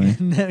 We're actually. not.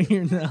 No,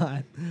 you're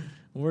not.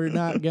 We're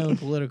not going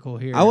political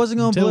here. I wasn't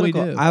going until we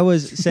political. do. I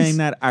was saying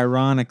that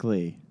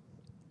ironically.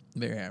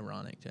 Very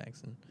ironic,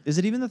 Jackson. Is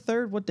it even the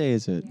 3rd? What day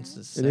is it? It's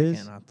the It second,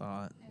 is? I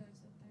thought. It was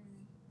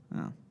the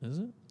Oh. Is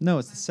it? No,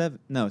 it's the 7th.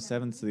 No,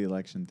 7th's the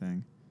election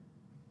thing.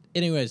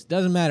 Anyways,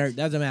 doesn't matter.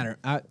 Doesn't matter.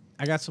 I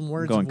got some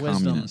words going of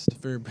wisdom communist.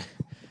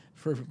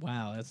 for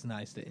wow. That's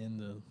nice to end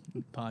the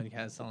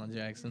podcast on,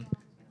 Jackson.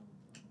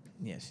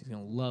 Yeah, she's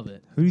gonna love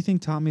it. Who do you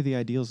think taught me the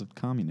ideals of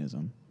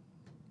communism?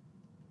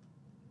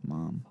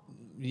 Mom.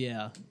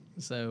 Yeah.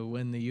 So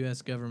when the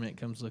U.S. government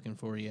comes looking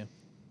for you,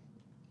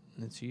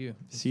 it's you.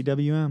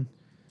 CWM.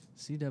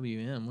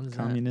 CWM. What is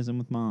Communism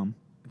with Mom.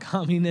 that?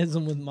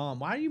 Communism with Mom.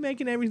 Why are you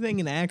making everything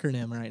an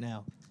acronym right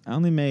now? I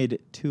only made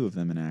 2 of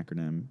them an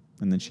acronym,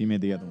 and then she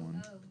made the other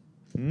one.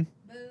 Oh. Hmm?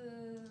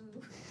 Boo.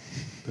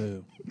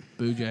 Boo.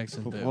 Boo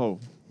Jackson. Boo. Whoa.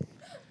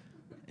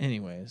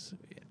 Anyways,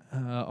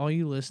 all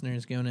you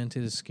listeners going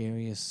into the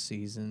scariest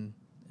season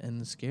and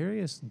the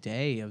scariest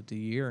day of the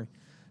year,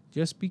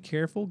 just be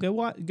careful.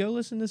 Go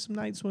listen to some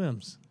Night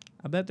Swims.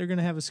 I bet they're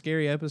gonna have a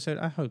scary episode.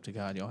 I hope to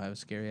God y'all have a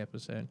scary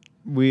episode.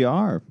 We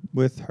are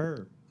with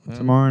her Um,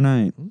 tomorrow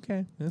night.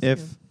 Okay. That's If,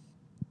 good.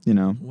 you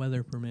know,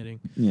 Weather permitting.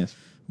 yes.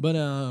 But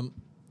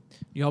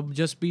y'all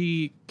just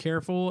be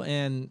careful,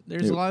 and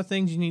there's a Yep. lot of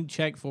things you need to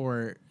check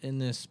for in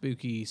this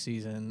spooky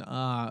season.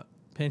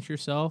 Pinch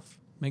yourself.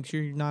 Make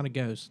sure you're not a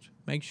ghost.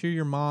 Make sure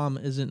your mom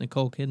isn't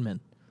Nicole Kidman.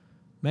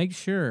 Make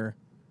sure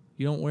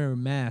you don't wear a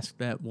mask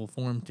that will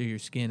form through your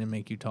skin and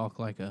make you talk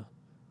like a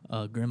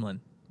gremlin.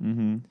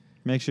 Mm-hmm.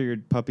 Make sure your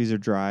puppies are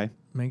dry.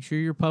 Make sure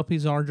your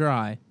puppies are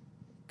dry,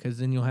 because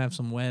then you'll have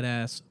some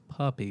wet-ass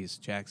puppies,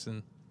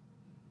 Jackson.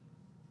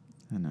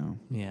 I know.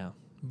 Yeah.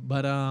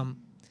 But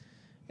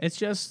it's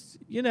just,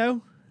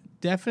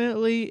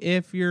 definitely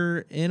if you're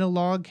in a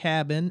log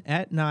cabin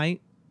at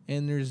night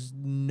and there's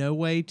no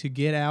way to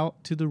get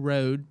out to the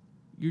road,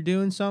 you're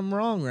doing something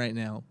wrong right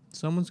now.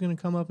 Someone's going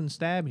to come up and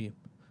stab you,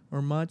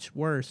 or much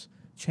worse,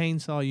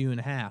 chainsaw you in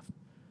half.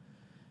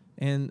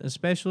 And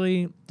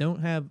especially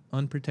don't have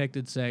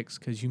unprotected sex,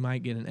 because you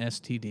might get an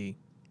STD.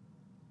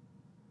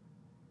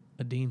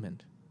 A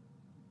demon.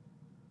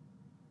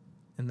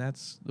 And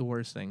that's the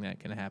worst thing that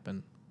can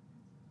happen.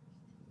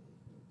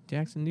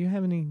 Jackson, do you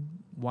have any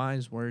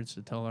wise words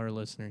to tell our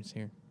listeners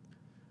here?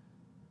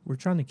 We're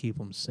trying to keep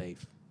them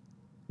safe.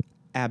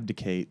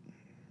 Abdicate.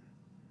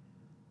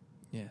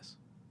 Yes.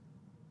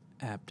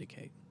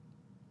 Abdicate.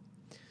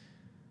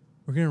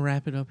 We're going to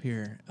wrap it up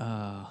here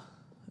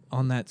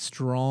on that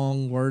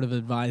strong word of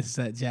advice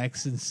that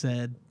Jackson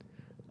said.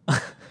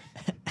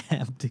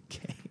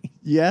 Abdicate.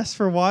 Yes,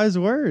 for wise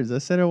words. I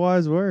said a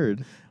wise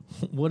word.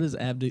 What is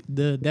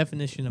the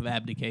definition of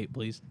abdicate,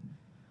 please?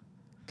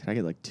 Could I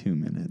get like 2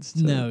 minutes?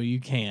 To, No, you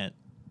can't.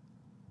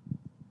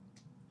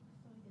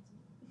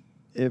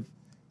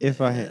 If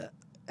I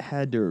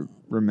had to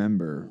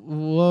remember,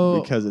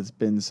 Whoa. because it's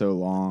been so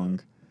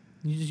long.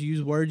 You just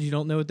use words you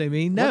don't know what they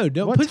mean? No, What-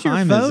 don't what put your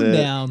time is phone it?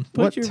 down.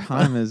 What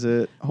time is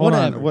it? Hold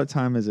Whatever. on. What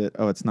time is it?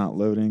 Oh, it's not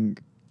loading.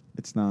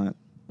 It's not.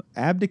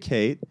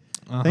 Abdicate.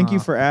 Thank you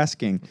for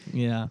asking.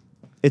 Yeah.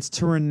 It's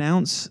to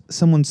renounce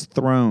someone's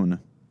throne.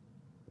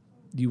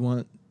 Do you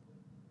want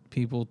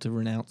people to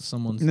renounce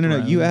someone's No.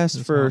 throne? You asked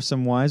That's for not-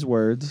 some wise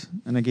words,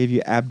 and I gave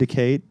you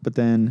abdicate, but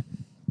then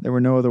there were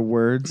no other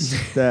words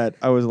that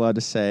I was allowed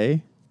to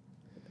say.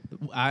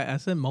 I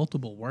said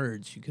multiple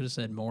words. You could have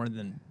said more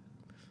than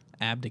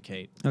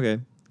abdicate. Okay.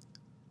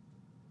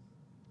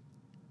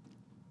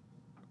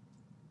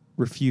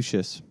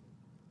 Refucius.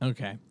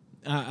 Okay.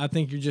 I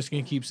think you're just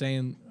going to keep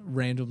saying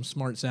random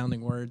smart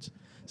sounding words.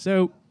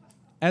 So,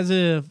 as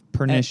a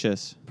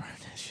Pernicious.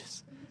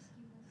 pernicious.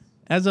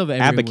 As of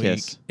every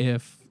Abacus. week,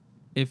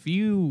 if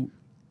you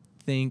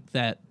think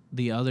that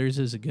The Others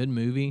is a good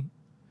movie,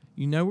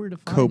 you know where to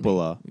find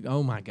Coppola. me.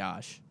 Oh my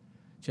gosh,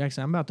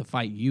 Jackson, I'm about to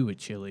fight you at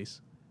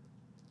Chili's.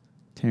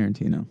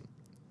 Tarantino.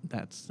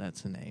 That's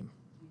the name.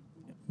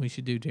 We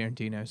should do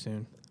Tarantino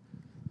soon.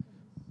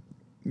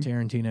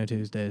 Tarantino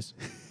Tuesdays.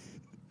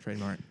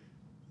 Trademark.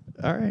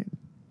 All right.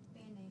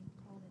 Band-Aid.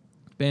 Called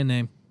it. Band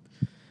name.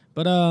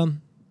 But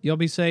y'all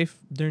be safe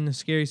during the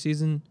scary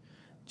season.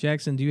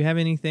 Jackson, do you have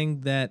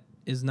anything that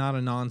is not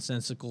a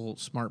nonsensical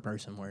smart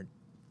person word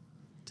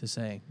to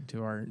say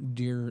to our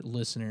dear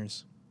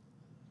listeners?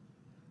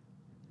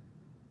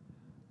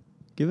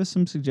 Give us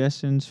some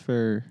suggestions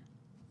for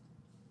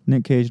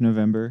Nick Cage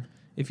November.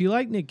 If you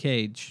like Nick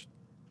Cage,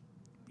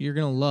 you're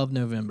going to love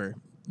November.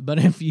 But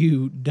if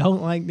you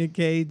don't like Nick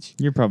Cage,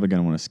 You're probably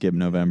going to want to skip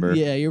November.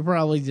 yeah, you're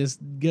probably just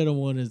going to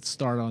want to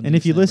start on And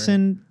if you December.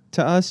 listen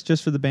to us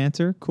just for the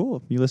banter,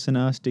 cool. You listen to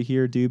us to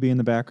hear Doobie in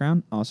the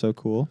background, also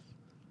cool.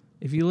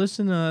 If you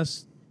listen to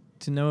us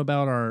to know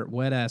about our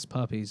wet-ass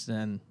puppies,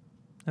 then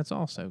that's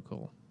also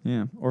cool.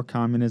 Yeah. Or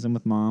communism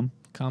with mom.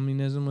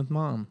 Communism with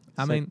mom.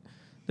 I So- mean,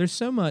 there's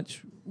so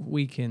much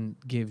we can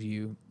give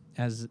you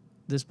as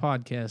this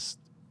podcast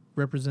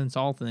represents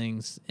all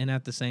things and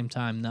at the same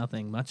time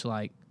nothing, much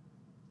like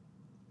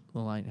The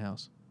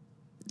Lighthouse.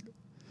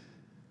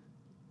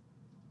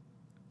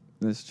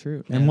 That's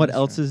true. Yeah, And what that's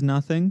else true. is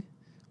nothing?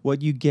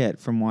 What you get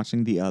from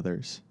watching The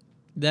Others.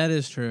 That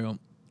is true.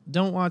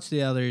 Don't watch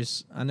The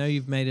Others. I know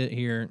you've made it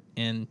here,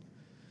 and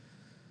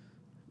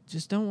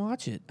just don't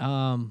watch it.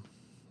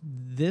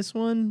 This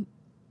one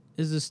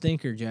is a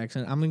stinker,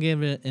 Jackson. I'm gonna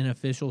give it an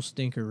official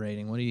stinker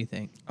rating. What do you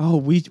think? Oh,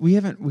 we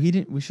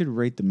should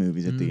rate the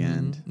movies at the Mhm.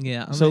 end.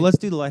 Yeah. So let's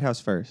do The Lighthouse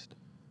first.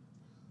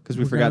 Because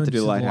we we're forgot going to do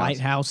The Lighthouse.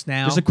 Lighthouse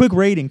now. Just a quick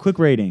rating.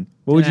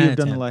 What would 10 you out have of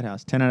done 10. The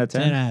Lighthouse? 10 out of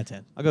 10? 10 out of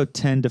 10. I'll go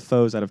 10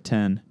 Defoes out of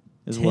 10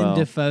 as 10 well.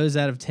 Defoes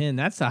out of 10.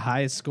 That's the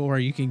highest score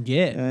you can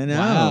get. I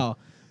know.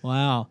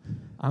 Wow.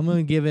 I'm going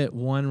to give it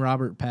 1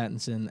 Robert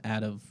Pattinson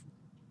out of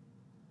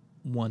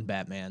 1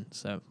 Batman.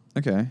 So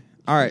Okay.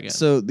 All right. good.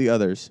 So The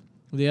Others.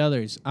 the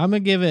others, I'm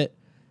going to give it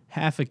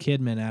half a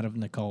Kidman out of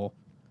Nicole.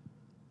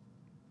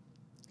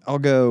 I'll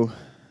go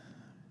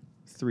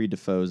 3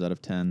 Defoes out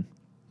of 10.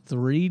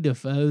 3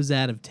 Defoes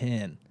out of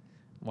 10.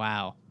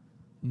 Wow.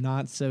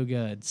 Not so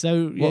good.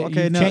 So Well,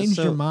 okay, you no, changed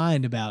so- your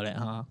mind about it,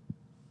 huh?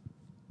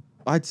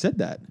 I said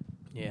that.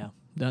 Yeah.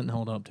 Doesn't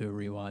hold up to a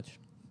rewatch.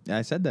 Yeah,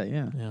 I said that,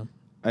 yeah. Yeah.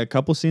 A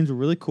couple scenes were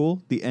really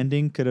cool. The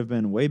ending could have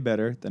been way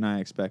better than I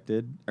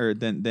expected, or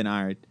than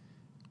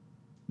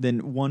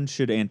one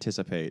should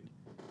anticipate.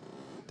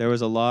 There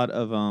was a lot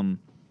of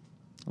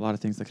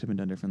things that could have been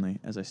done differently,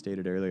 as I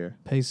stated earlier.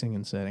 Pacing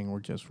and setting were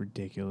just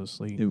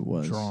ridiculously It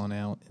was. drawn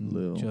out and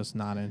Little. just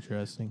not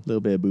interesting. A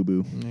little bit of boo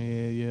boo.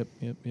 Yeah,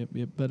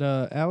 yep. But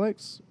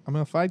Alex, I'm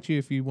gonna fight you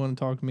if you want to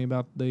talk to me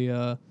about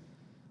the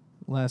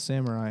Last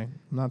Samurai.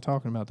 I'm not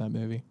talking about that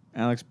movie.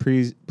 Alex,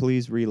 please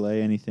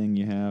relay anything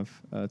you have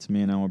to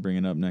me, and I will bring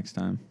it up next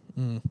time.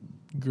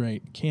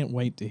 Great. Can't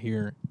wait to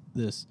hear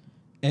this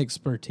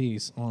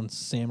expertise on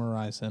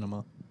samurai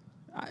cinema.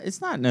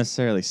 It's not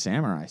necessarily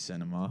samurai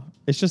cinema.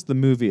 It's just the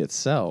movie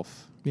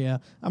itself. Yeah,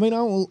 I mean,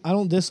 I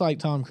don't dislike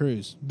Tom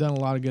Cruise. Done a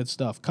lot of good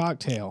stuff.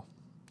 Cocktail.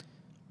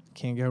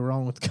 Can't go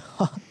wrong with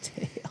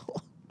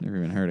Cocktail. Never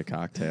even heard of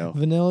Cocktail.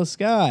 Vanilla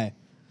Sky.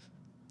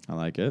 I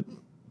like it.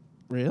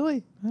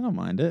 Really? I don't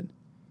mind it.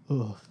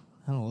 Ugh,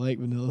 I don't like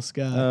Vanilla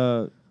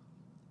Sky.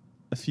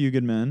 A Few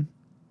Good Men.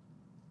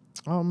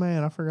 Oh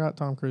man, I forgot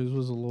Tom Cruise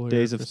was a lawyer.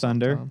 Days of for some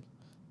Thunder. time.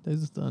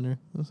 Days of Thunder.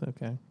 That's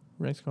okay.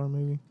 Race car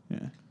movie. Yeah.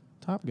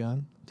 Top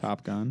Gun.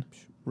 Top Gun.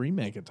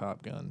 Remake of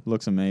Top Gun.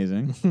 Looks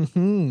amazing.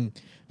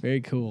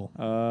 Very cool.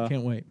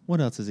 Can't wait. What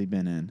else has he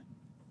been in?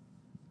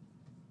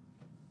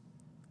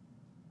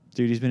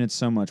 Dude, he's been in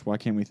so much. Why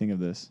can't we think of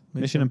this?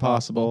 Mission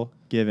Impossible.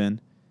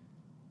 Given.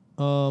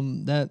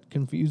 That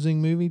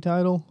confusing movie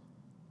title,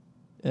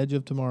 Edge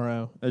of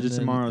Tomorrow. Edge of And then-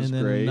 Tomorrow's and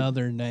then great.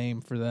 another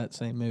name for that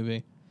same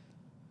movie.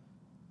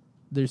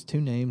 There's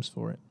 2 names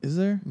for it. Is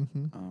there?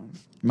 Mm-hmm.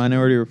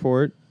 Minority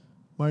Report.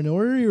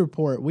 Minority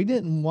Report. We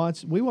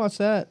watched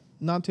that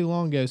not too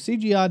long ago.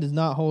 CGI does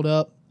not hold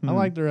up. I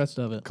like the rest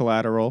of it.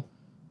 Collateral.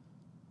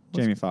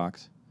 What's- Jamie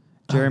Foxx.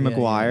 Jerry Oh, yeah,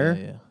 Maguire.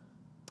 Yeah.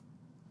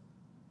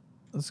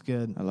 That's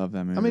good. I love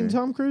that movie. I mean,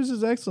 Tom Cruise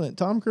is excellent.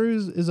 Tom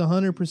Cruise is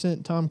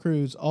 100% Tom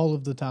Cruise all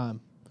of the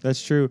time.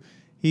 That's true.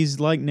 He's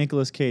like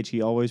Nicolas Cage.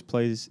 He always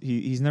plays.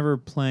 He's never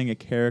playing a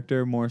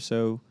character. More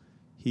so,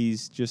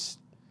 he's just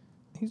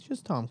He's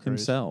just Tom Cruise.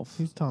 himself.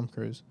 He's Tom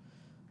Cruise.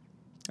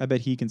 I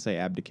bet he can say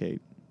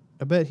abdicate.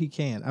 I bet he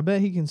can. I bet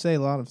he can say a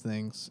lot of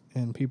things,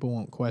 and people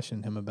won't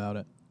question him about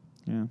it.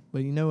 Yeah.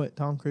 But you know what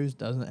Tom Cruise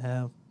doesn't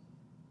have?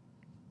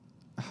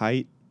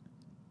 Height.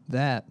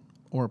 That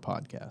or a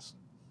podcast.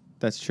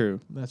 That's true.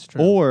 That's true.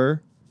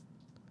 Or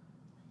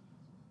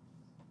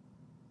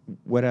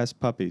wet ass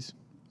puppies.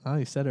 Oh,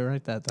 you said it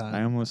right that time.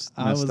 I almost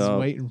I messed was up.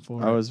 waiting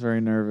for it. I was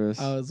very nervous.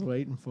 I was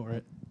waiting for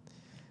it.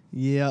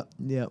 Yep.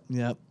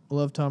 I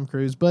love Tom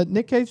Cruise. But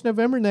Nick Cage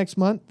November next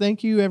month.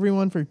 Thank you,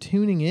 everyone, for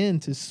tuning in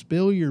to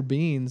Spill Your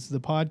Beans, the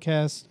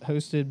podcast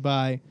hosted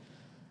by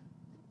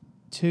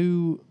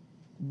two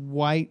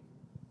white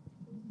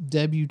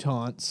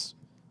debutantes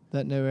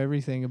that know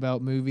everything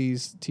about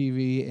movies,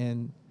 TV,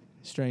 and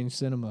strange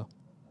cinema.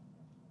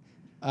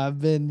 I've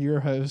been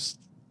your host,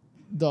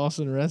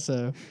 Dawson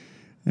Resso.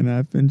 And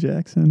I've been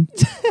Jackson.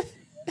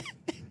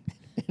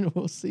 And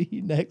we'll see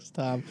you next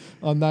time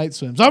on Night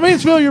Swims.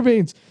 Spill Your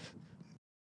Beans.